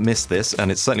have missed this,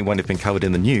 and it certainly won't have been covered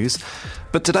in the news.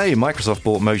 But today, Microsoft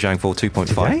bought Mojang for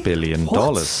 $2.5 billion.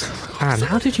 Anne,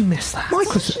 how did you miss that?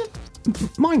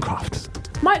 Minecraft.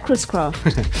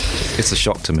 Microscraft. It's a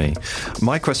shock to me.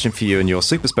 My question for you and your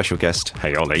super special guest,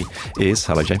 hey Ollie, is,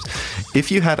 hello James, if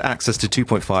you had access to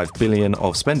 $2.5 billion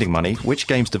of spending money, which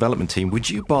games development team would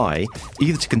you buy,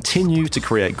 either to continue to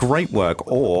create great work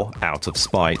or, out of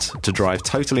spite, to drive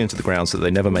totally into the ground so that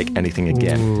they never make anything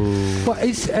again? What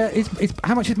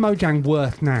how much is Mojang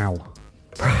worth now?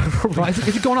 Right,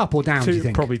 has it gone up or down, do you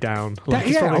think? Probably down.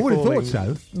 I would have thought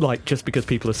so. Like, just because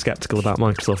people are sceptical about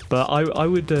Microsoft. But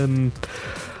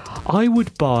I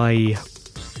would buy...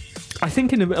 I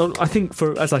think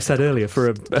for, as I said earlier,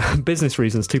 for business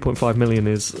reasons, 2.5 million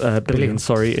billion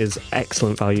is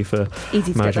excellent value for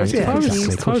Easy to Mary get those Jane.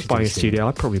 two. If I was buying a studio,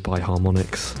 I'd probably buy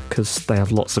Harmonix because they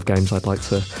have lots of games I'd like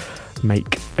to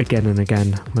make again and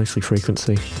again, mostly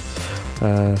frequency.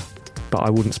 But I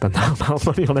wouldn't spend that amount of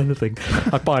money on anything.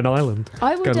 I'd buy an island,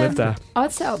 I would go live there.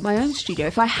 I'd set up my own studio.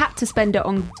 If I had to spend it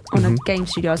on a game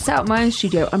studio, I'd set up my own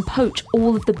studio and poach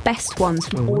all of the best ones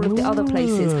from all of the other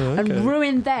places and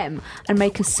ruin them and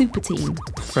make a super team.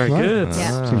 Very good.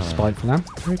 Yeah. Seems spiteful, man.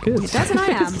 Very good. It does, and I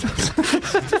am.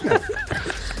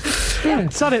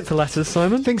 Is that it for letters,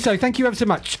 Simon? I think so. Thank you ever so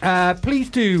much. Please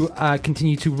do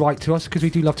continue to write to us because we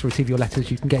do love to receive your letters.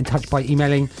 You can get in touch by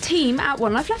emailing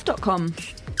team@onelifeleft.com.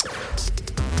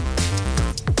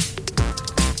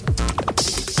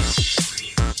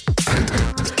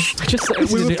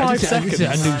 We were 5 seconds. This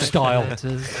is a new style.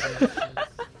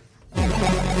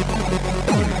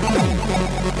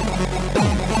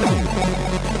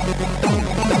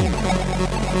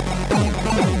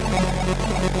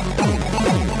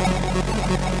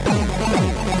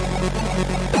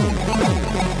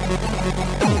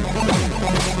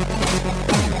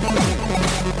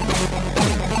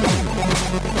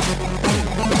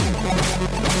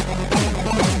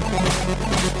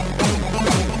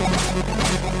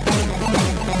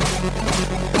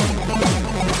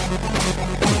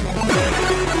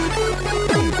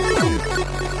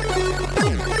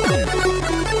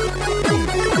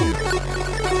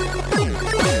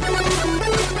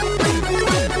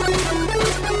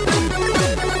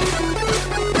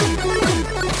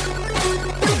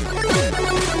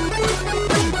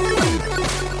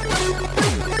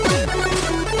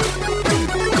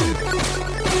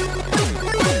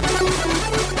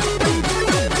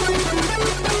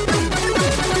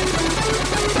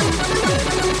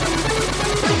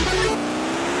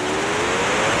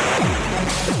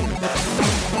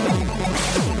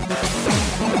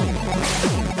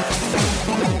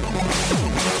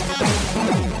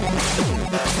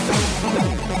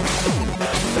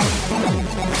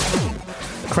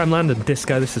 Kremland and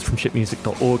Disco. This is from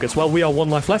shipmusic.org as well. We are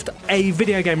One Life Left, a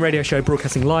video game radio show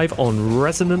broadcasting live on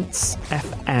Resonance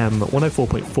FM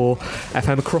 104.4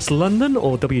 FM across London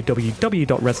or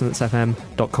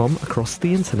www.resonancefm.com across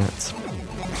the internet.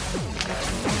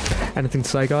 Anything to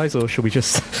say, guys, or should we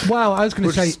just... Well, I was going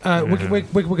to say, we're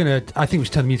going to... I think we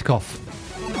should turn the music off.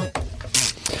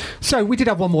 So, we did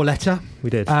have one more letter. We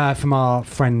did. From our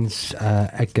friends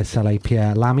Edgar Saleh,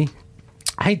 Pierre Lamy.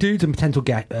 Hey dudes and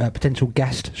potential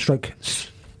guest stroke.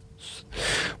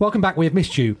 Welcome back, we have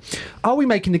missed you. Are we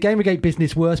making the Gamergate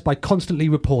business worse by constantly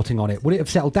reporting on it? Would it have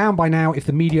settled down by now if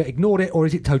the media ignored it, or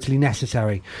is it totally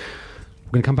necessary?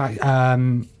 I'm going to come back.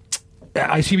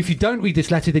 I assume if you don't read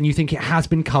this letter, then you think it has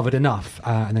been covered enough.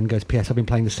 And then goes, P.S. I've been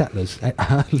playing the Settlers.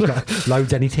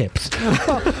 Loads, any tips?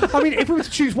 Well, I mean, if we were to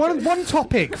choose one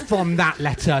topic from that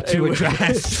letter to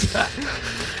address...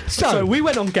 So we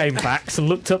went on GameFAQs and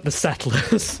looked up the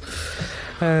Settlers.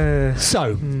 Just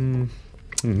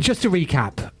to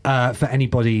recap, for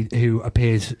anybody who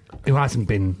hasn't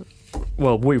been...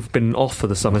 Well, we've been off for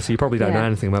the summer, so you probably don't know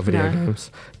anything about video games.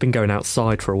 Been going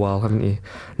outside for a while, haven't you?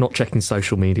 Not checking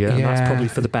social media, and that's probably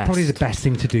for the best. Probably the best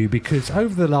thing to do, because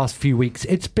over the last few weeks,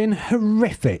 it's been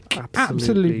horrific.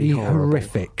 Absolutely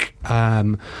horrific.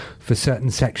 For certain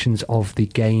sections of the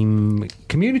game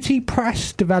community,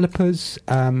 press, developers.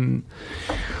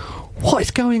 What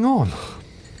is going on?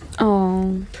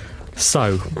 Oh.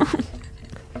 So,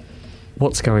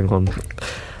 what's going on?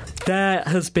 There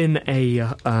has been a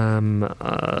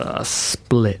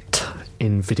split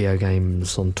in video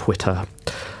games on Twitter,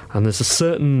 and there's a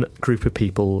certain group of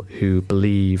people who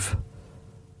believe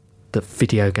that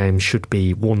video games should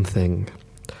be one thing,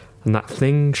 and that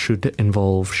thing should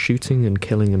involve shooting and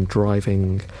killing and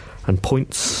driving and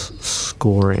points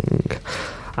scoring.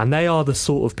 And they are the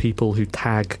sort of people who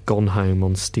tag Gone Home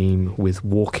on Steam with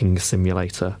Walking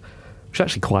Simulator, which is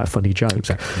actually quite a funny joke.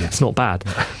 Exactly, yeah. It's not bad.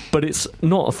 But it's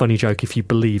not a funny joke if you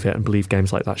believe it and believe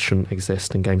games like that shouldn't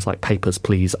exist, and games like Papers,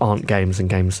 Please aren't games, and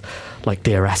games like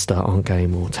Dear Esther aren't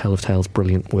game, or Tale of Tales'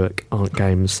 brilliant work aren't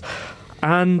games.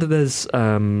 And there's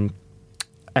another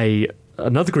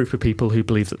group of people who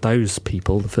believe that those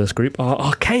people, the first group, are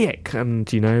archaic,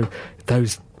 and, you know,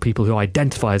 those people who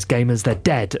identify as gamers, they're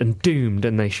dead and doomed,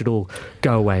 and they should all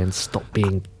go away and stop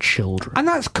being children. And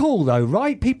that's cool, though,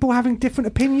 right? People having different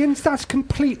opinions, that's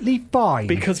completely fine.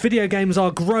 Because video games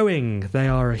are growing. They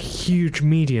are a huge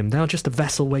medium. They are just a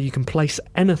vessel where you can place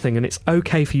anything, and it's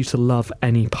okay for you to love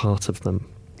any part of them.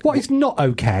 What is not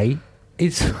okay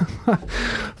is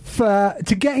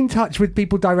to get in touch with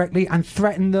people directly and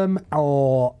threaten them,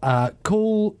 or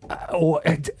call, or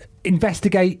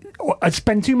investigate or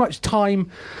spend too much time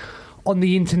on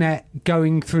the internet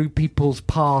going through people's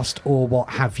past or what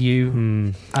have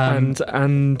you.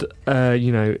 And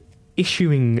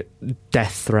issuing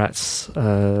death threats,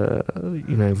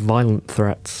 violent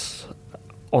threats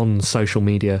on social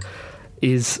media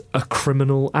is a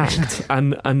criminal act.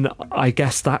 and I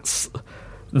guess that's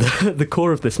the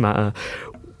core of this matter.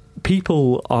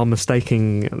 People are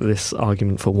mistaking this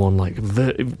argument for one, like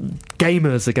the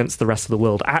gamers against the rest of the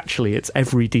world. Actually, it's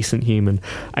every decent human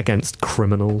against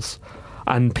criminals.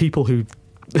 And people who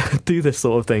do this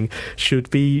sort of thing should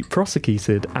be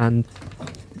prosecuted and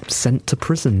sent to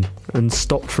prison and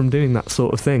stopped from doing that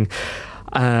sort of thing.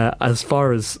 As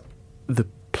far as the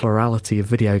plurality of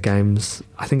video games,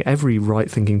 I think every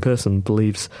right-thinking person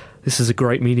believes this is a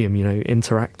great medium,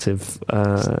 interactive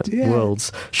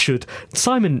worlds should...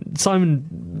 Simon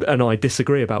and I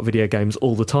disagree about video games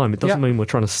all the time. It doesn't mean we're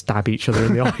trying to stab each other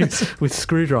in the eyes with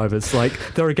screwdrivers. Like,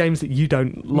 there are games that you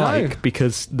don't like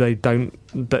because they don't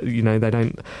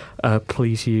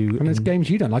please you. And there's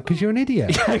games you don't like because you're an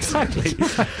idiot. Yeah, exactly.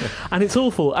 And it's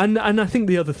awful. And I think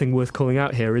the other thing worth calling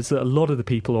out here is that a lot of the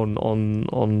people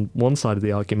on one side of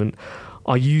the argument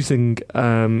are using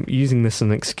this as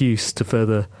an excuse to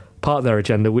further part of their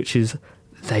agenda, which is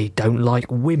they don't like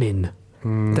women.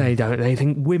 They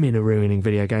think women are ruining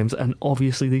video games, and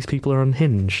obviously these people are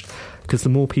unhinged, because the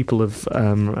more people of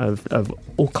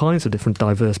all kinds of different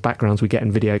diverse backgrounds we get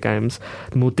in video games,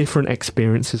 the more different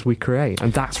experiences we create,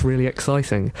 and that's really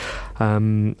exciting.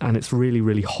 And it's really,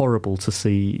 really horrible to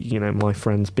see my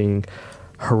friends being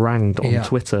harangued on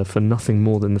Twitter for nothing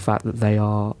more than the fact that they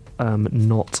are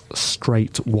not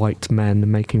straight white men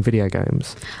making video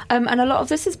games. And a lot of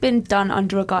this has been done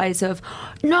under a guise of,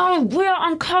 no, we're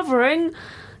uncovering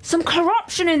some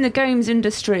corruption in the games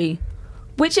industry.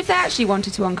 Which, if they actually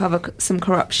wanted to uncover some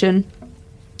corruption,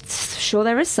 sure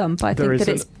there is some, but I think that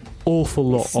it's awful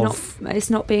lot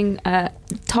it's not being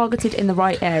targeted in the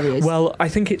right areas. Well, I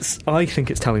think it's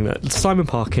telling that Simon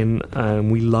Parkin,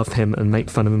 we love him and make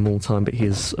fun of him all the time, but he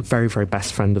is a very, very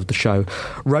best friend of the show,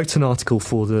 wrote an article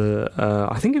for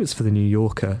I think it was for the New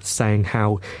Yorker, saying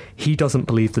how he doesn't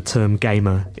believe the term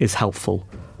gamer is helpful.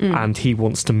 And he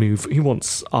wants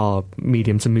our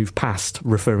medium to move past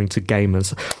referring to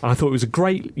gamers. And I thought it was a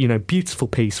great, beautiful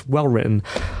piece, well written,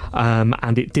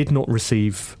 and it did not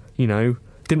receive,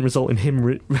 didn't result in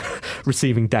him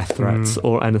receiving death threats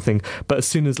or anything. But as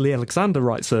soon as Lee Alexander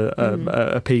writes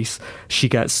a piece, she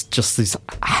gets just this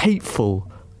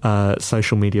hateful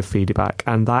social media feedback,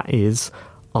 and that is,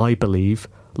 I believe,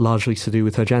 largely to do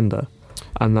with her gender,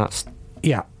 and that's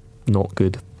not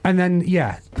good. And then,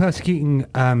 persecuting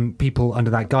people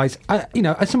under that guise. As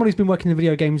someone who's been working in the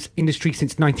video games industry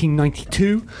since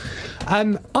 1992,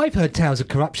 I've heard tales of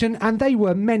corruption, and they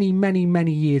were many, many,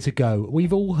 many years ago.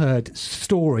 We've all heard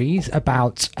stories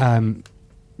about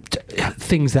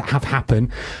things that have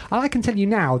happened. And I can tell you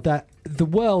now that the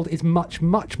world is much,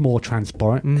 much more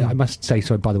transparent. I must say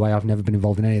so, by the way, I've never been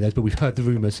involved in any of those, but we've heard the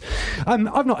rumours.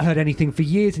 I've not heard anything for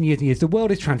years and years and years. The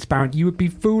world is transparent. You would be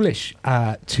foolish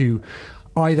to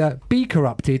either be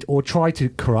corrupted or try to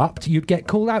corrupt. You'd get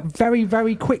called out very,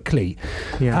 very quickly.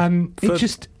 They're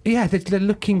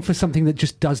looking for something that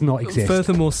just does not exist.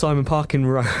 Furthermore, Simon Parkin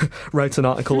wrote an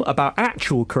article about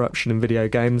actual corruption in video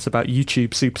games, about YouTube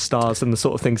superstars and the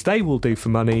sort of things they will do for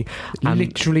money. And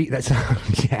literally, that's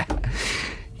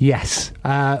yes.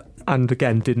 And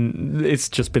again, it's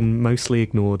just been mostly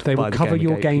ignored. They will cover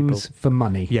your games for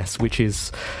money. Yes, which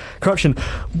is corruption.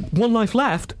 One Life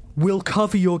Left will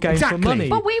cover your game for money.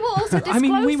 But we will also disclose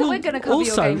that we're going to cover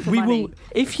your game for money.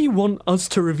 If you want us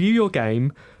to review your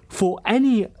game for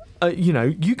any,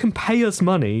 you can pay us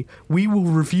money. We will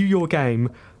review your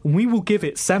game. And we will give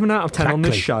it 7 out of 10 on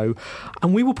this show,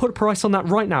 and we will put a price on that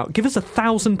right now. Give us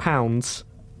 £1,000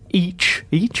 each.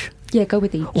 Yeah, go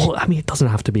with each. Well, it doesn't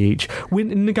have to be each. We're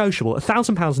negotiable.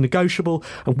 £1,000 negotiable,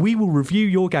 and we will review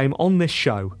your game on this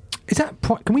show. Is that?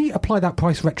 Can we apply that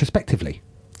price retrospectively?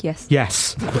 Yes.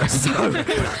 So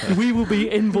we will be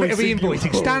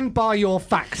invoicing. Stand by your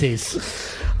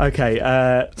faxes.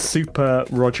 Okay, Super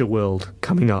Roger World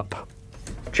coming up.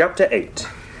 Chapter 8.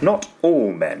 Not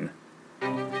all men.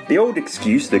 The old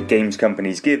excuse that games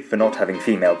companies give for not having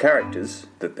female characters,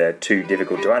 that they're too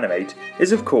difficult to animate,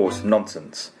 is of course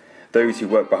nonsense. Those who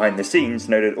work behind the scenes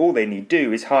know that all they need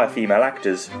do is hire female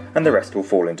actors, and the rest will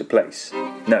fall into place.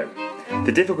 No.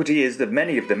 The difficulty is that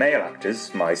many of the male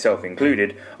actors, myself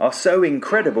included, are so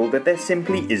incredible that there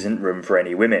simply isn't room for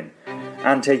any women.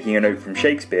 And taking a note from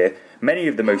Shakespeare, many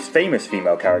of the most famous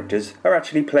female characters are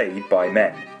actually played by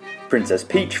men. Princess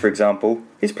Peach, for example,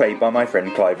 is played by my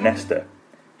friend Clive Nestor.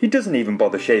 He doesn't even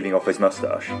bother shaving off his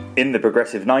moustache. In the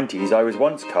progressive 90s, I was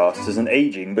once cast as an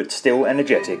ageing but still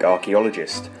energetic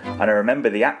archaeologist, and I remember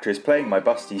the actress playing my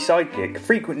busty sidekick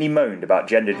frequently moaned about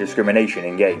gender discrimination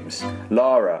in games.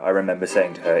 Lara, I remember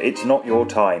saying to her, "It's not your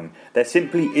time. There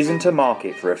simply isn't a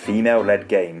market for a female-led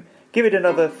game. Give it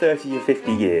another 30 or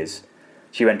 50 years.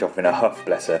 She went off in a huff,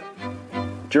 bless her.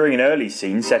 During an early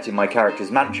scene set in my character's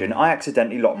mansion, I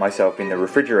accidentally locked myself in the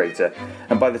refrigerator,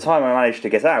 and by the time I managed to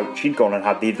get out, she'd gone and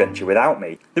had the adventure without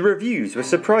me. The reviews were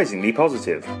surprisingly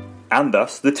positive. And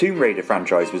thus, the Tomb Raider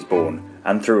franchise was born,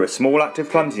 and through a small act of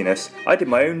clumsiness, I did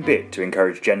my own bit to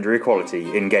encourage gender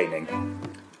equality in gaming.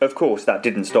 Of course, that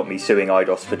didn't stop me suing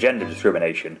Eidos for gender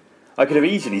discrimination. I could have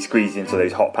easily squeezed into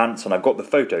those hot pants, and I've got the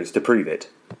photos to prove it.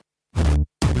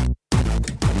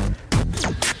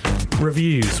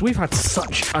 Reviews. We've had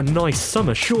such a nice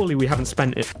summer. Surely we haven't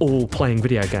spent it all playing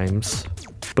video games,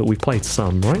 but we've played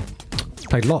some, right?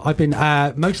 Played a lot. I've been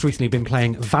most recently been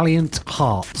playing Valiant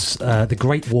Hearts: The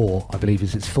Great War, I believe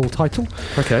is its full title.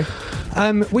 Okay.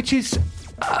 Which is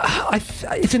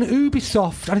it's an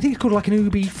Ubisoft. I think it's called like an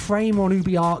Ubi Frame or an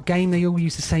Ubi Art game. They all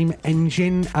use the same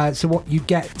engine. So what you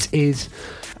get is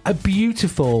a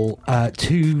beautiful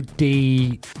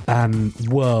 2D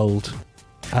world.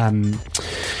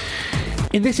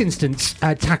 In this instance,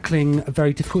 tackling a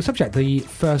very difficult subject, the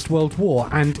First World War,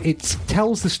 and it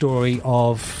tells the story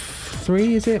of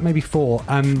 3, is it? Maybe 4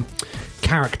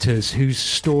 characters whose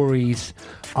stories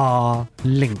are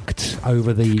linked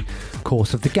over the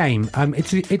course of the game.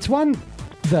 It's one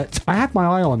that I had my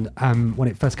eye on when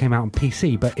it first came out on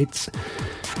PC, but it's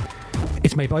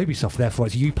made by Ubisoft, therefore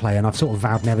it's Uplay, and I've sort of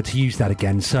vowed never to use that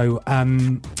again. So I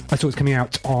saw it was coming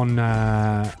out on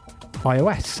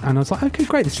iOS, and I was like, okay,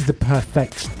 great, this is the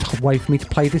perfect way for me to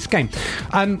play this game.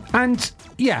 And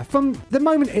yeah, from the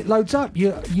moment it loads up,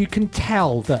 you can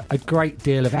tell that a great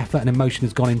deal of effort and emotion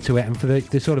has gone into it, and for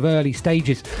the sort of early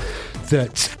stages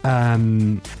that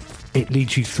it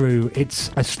leads you through,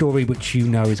 it's a story which you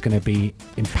know is going to be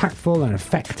impactful and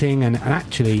affecting, and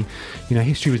actually, you know,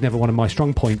 history was never one of my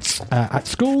strong points at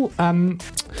school.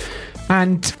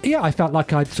 And yeah, I felt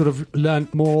like I'd sort of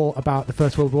learnt more about the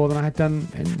First World War than I had done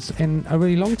in a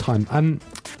really long time.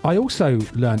 I also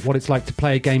learnt what it's like to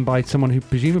play a game by someone who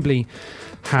presumably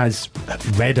has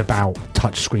read about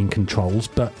touchscreen controls,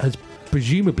 but has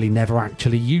presumably never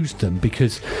actually used them,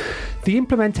 because the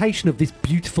implementation of this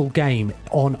beautiful game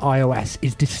on iOS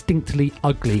is distinctly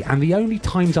ugly, and the only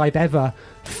times I've ever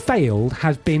failed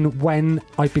has been when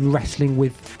I've been wrestling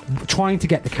with trying to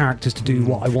get the characters to do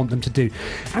what I want them to do,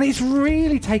 and it's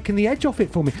really taken the edge off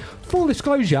it for me. Full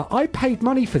disclosure, I paid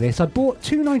money for this. I bought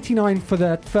 $2.99 for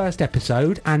the first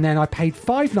episode, and then I paid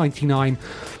 $5.99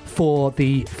 for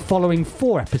the following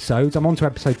 4 episodes. I'm on to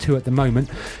episode 2 at the moment,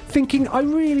 thinking I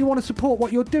really want to support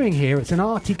what you're doing here. It's an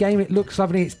arty game, it looks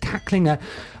lovely, it's tackling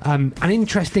an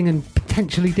interesting and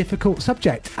potentially difficult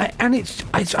subject, and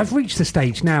I've reached the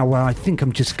stage now where I think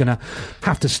I'm just going to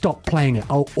have to stop playing it,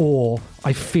 or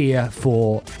I fear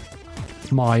for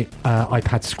my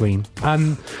iPad screen.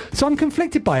 So I'm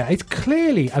conflicted by it. It's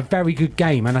clearly a very good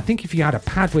game, and I think if you had a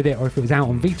pad with it, or if it was out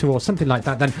on Vita or something like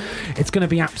that, then it's going to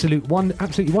be absolutely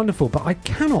wonderful. But I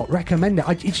cannot recommend it.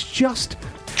 It's just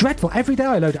dreadful. Every day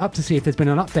I load it up to see if there's been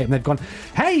an update, and they've gone,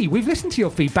 hey, we've listened to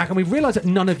your feedback and we've realised that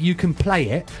none of you can play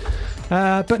it.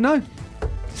 But no,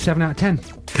 7 out of 10.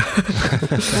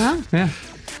 Yeah.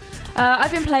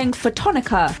 I've been playing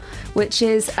Photonica, which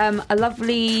is a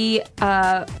lovely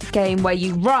game where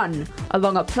you run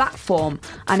along a platform,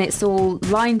 and it's all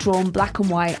line drawn, black and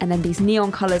white, and then these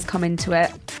neon colours come into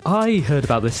it. I heard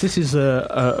about this. This is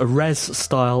a Res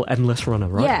style endless runner,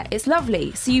 right? Yeah, it's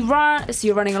lovely. So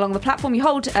you're running along the platform. You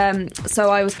hold. So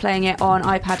I was playing it on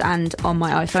iPad and on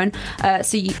my iPhone.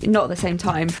 So not at the same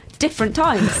time, different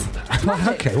times.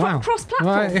 Okay, wow.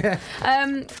 Cross-platform. Right,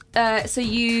 yeah. So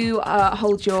you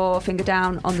hold your finger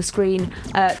down on the screen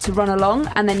to run along,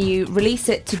 and then you release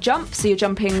it to jump. So you're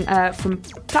jumping from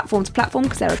platform to platform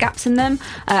because there are gaps in them,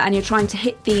 and you're trying to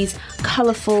hit these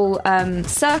colourful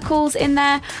circles in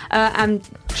there, and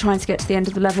trying to get to the end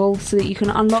of the level so that you can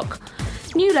unlock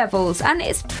new levels. And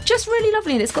it's just really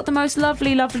lovely, and it's got the most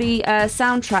lovely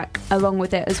soundtrack along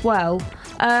with it as well.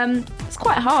 It's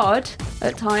quite hard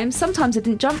at times. Sometimes I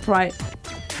didn't jump right.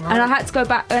 And I had to go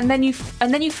back, and then you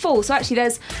fall. So actually,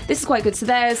 this is quite good. So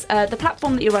there's the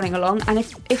platform that you're running along, and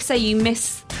if say you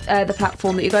miss the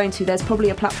platform that you're going to, there's probably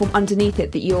a platform underneath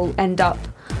it that you'll end up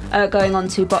going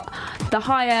onto. But the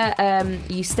higher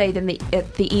you stay, then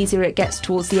the easier it gets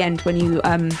towards the end when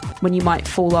you might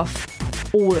fall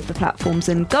off all of the platforms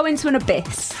and go into an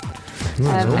abyss.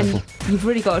 and you've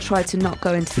really got to try to not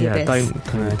go into the abyss.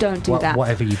 Don't do that.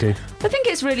 Whatever you do. I think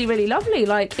it's really, really lovely.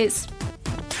 Like,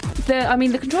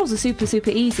 the controls are super,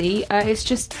 super easy. It's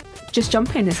just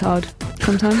jumping is hard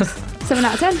sometimes. 7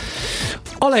 out of 10.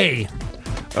 Ollie!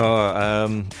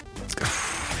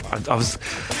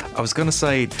 I was going to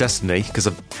say Destiny,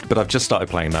 but I've just started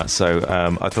playing that, so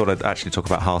I thought I'd actually talk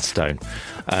about Hearthstone.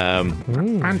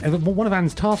 And one of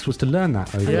Anne's tasks was to learn that.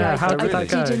 How did that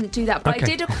go? I didn't do that, but I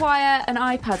did acquire an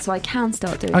iPad, so I can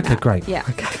start doing that. Okay, great. Yeah.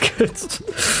 Okay, good.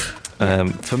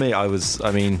 For me,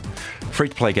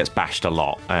 free-to-play gets bashed a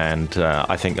lot, and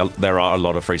I think there are a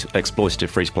lot of exploitative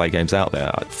free-to-play games out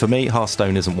there. For me,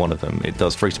 Hearthstone isn't one of them. It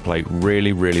does free-to-play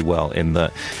really, really well in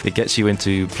that it gets you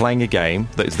into playing a game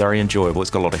that is very enjoyable.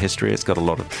 It's got a lot of history. It's got a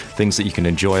lot of things that you can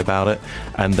enjoy about it.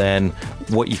 And then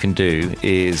what you can do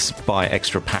is buy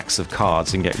extra packs of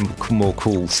cards and get more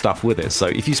cool stuff with it. So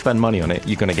if you spend money on it,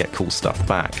 you're going to get cool stuff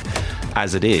back.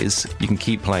 As it is, you can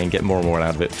keep playing, get more and more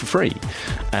out of it for free.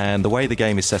 And the way the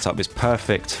game is set up is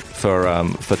perfect for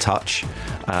touch.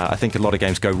 I think a lot of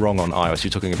games go wrong on iOS. You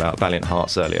were talking about Valiant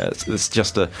Hearts earlier. It's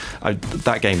just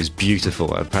that game is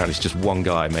beautiful. Apparently, it's just one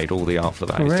guy made all the art for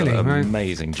that. Oh, He's really? done an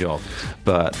amazing job.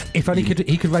 But if only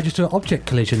he could register object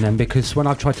collision then, because when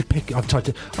I've tried to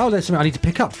there's something I need to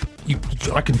pick up.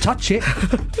 I can touch it.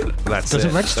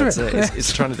 Doesn't register it.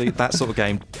 It's trying to do that sort of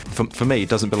game. For me, it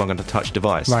doesn't belong on a touch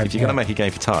device. Right, if you're going to make a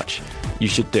game for touch, you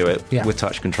should do it with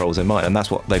touch controls in mind, and that's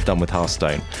what they've done with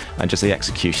Hearthstone. And just the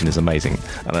execution is amazing.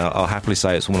 And I'll happily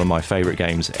say it's one of my favourite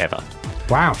games ever.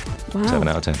 Wow. 7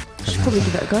 out of 10. Should probably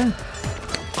give it a go.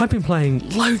 I've been playing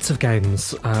loads of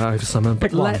games over summer,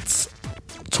 but let's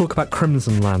talk about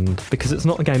Crimson Land, because it's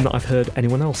not a game that I've heard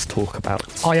anyone else talk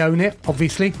about. I own it,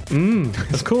 obviously.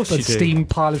 Of course you do. Steam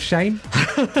pile of shame.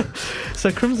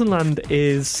 So Crimson Land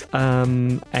is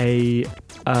a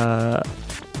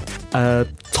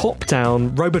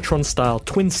top-down Robotron-style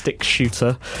twin-stick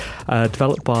shooter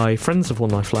developed by friends of One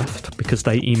Life Left, because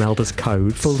they emailed us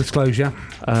code. Full disclosure.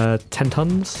 10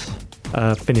 Tons.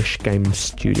 Finnish game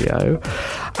studio,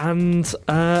 and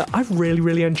I've really,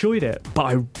 really enjoyed it. But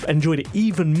I enjoyed it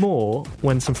even more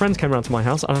when some friends came around to my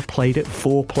house and I played it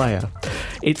 4-player.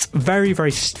 It's very,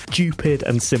 very stupid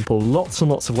and simple. Lots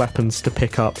and lots of weapons to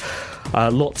pick up,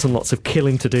 lots and lots of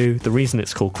killing to do. The reason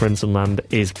it's called Crimson Land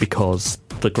is because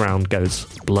the ground goes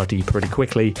bloody pretty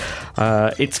quickly.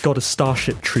 It's got a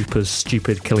Starship Troopers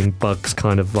stupid killing bugs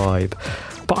kind of vibe.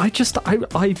 But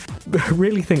I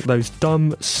really think those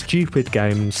dumb, stupid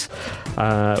games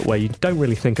where you don't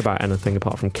really think about anything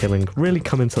apart from killing really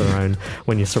come into their own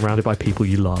when you're surrounded by people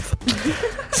you love.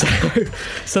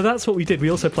 So that's what we did.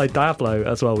 We also played Diablo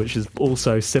as well, which is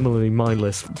also similarly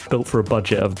mindless, built for a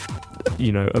budget of,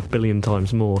 a billion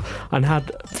times more, and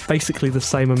had basically the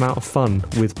same amount of fun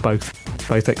with both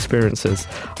experiences.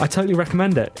 I totally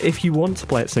recommend it. If you want to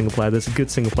play it single player, there's a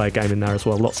good single player game in there as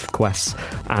well. Lots of quests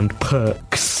and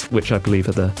perks, which I believe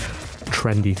are the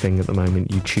trendy thing at the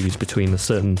moment. You choose between a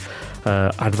certain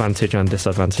advantage and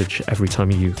disadvantage every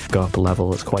time you go up a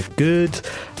level. It's quite good.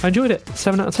 I enjoyed it.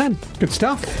 7 out of 10. Good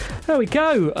stuff. There we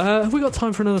go. Have we got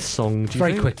time for another song? Do you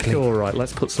Very think? quickly. All right,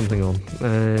 let's put something on.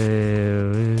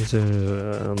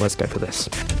 Let's go for this.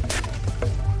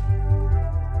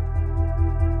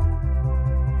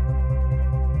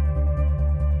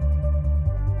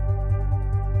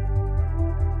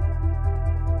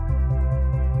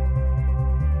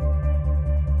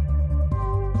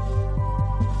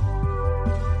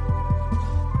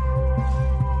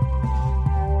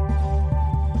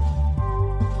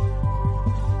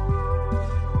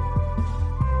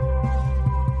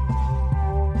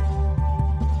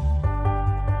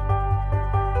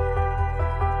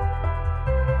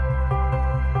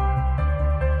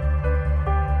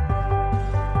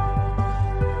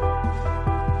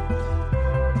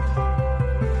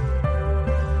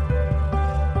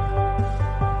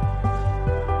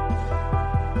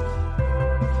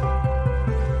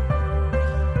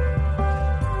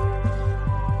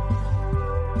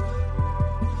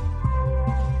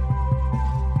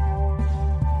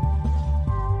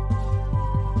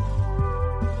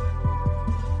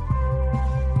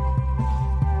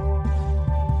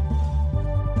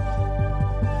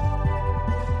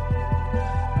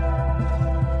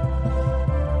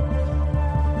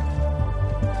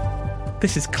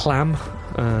 This is Clam,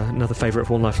 another favourite of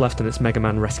One Life Left, and it's Mega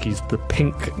Man Rescues the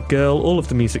Pink Girl. All of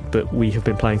the music that we have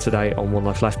been playing today on One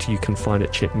Life Left you can find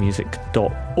at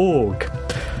chipmusic.org.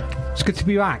 It's good to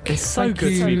be back. It's so Thank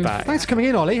good you. to be back. Thanks for coming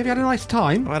in, Ollie. Have you had a nice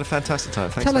time? I had a fantastic time.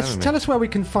 Thanks for having me. Tell us where we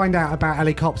can find out about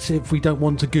LA Cops if we don't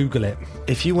want to Google it.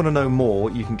 If you want to know more,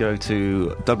 you can go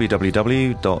to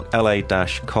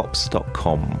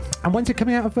www.la-cops.com. And when's it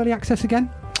coming out of early access again?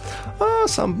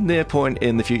 Some near point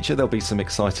in the future. There'll be some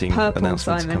exciting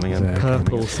announcements coming in.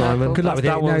 Purple, Simon. Good luck with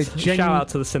that it. No, shout out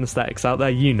to the Synesthetics out there.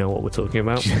 You know what we're talking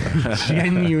about.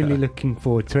 Genuinely looking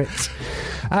forward to it.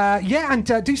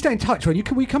 Do stay in touch. Will you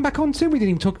come back on soon? We didn't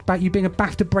even talk about you being a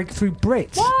BAFTA Breakthrough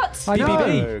Brit. What? I know.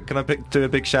 BBB. Can I do a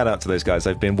big shout out to those guys?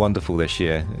 They've been wonderful this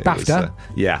year. BAFTA?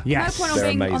 Yeah. Yes. No point they're on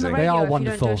being amazing. on the They radio are if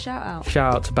wonderful. You don't do a shout out.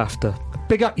 Shout out to BAFTA.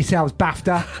 Big up yourselves,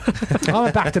 BAFTA. I'm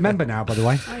a BAFTA member now, by the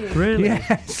way. Are you? Really?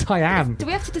 Yes, I am. Do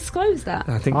we have to disclose that?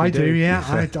 I think I we do,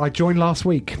 yeah. I joined last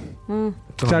week. So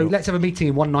let's have a meeting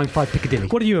in 195 Piccadilly.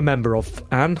 What are you a member of,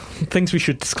 Anne? Things we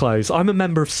should disclose. I'm a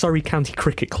member of Surrey County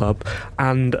Cricket Club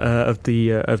and of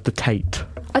the Tate.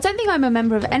 I don't think I'm a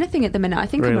member of anything at the minute. I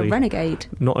think I'm a Really? renegade.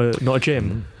 Not a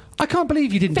gym. I can't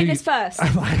believe you didn't Fitness first.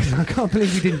 I can't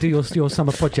believe you didn't do your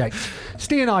summer project.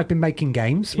 Steve and I have been making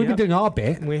games. We've been doing our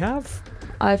bit. We have.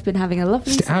 I've been having a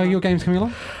lovely How are summer. your games coming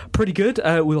along? Pretty good.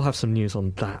 We'll have some news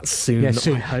on that soon. Yeah,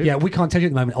 soon. I hope. Yeah, we can't tell you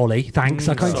at the moment, Ollie. Thanks.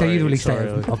 I can't tell you the release date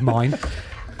of mine.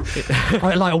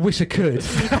 I wish I could.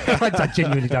 I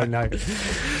genuinely don't know.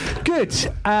 Good.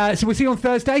 So we'll see you on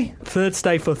Thursday.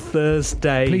 Thursday for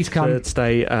Thursday. Please come.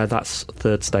 Thursday. That's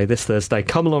Thursday. This Thursday.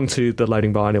 Come along to the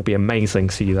Loading Bar and it'll be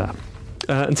amazing. See you there.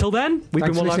 Until then, we've Thanks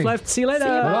been for One Life listening. Left. See you later.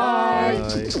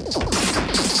 See you,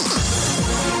 bye. Bye.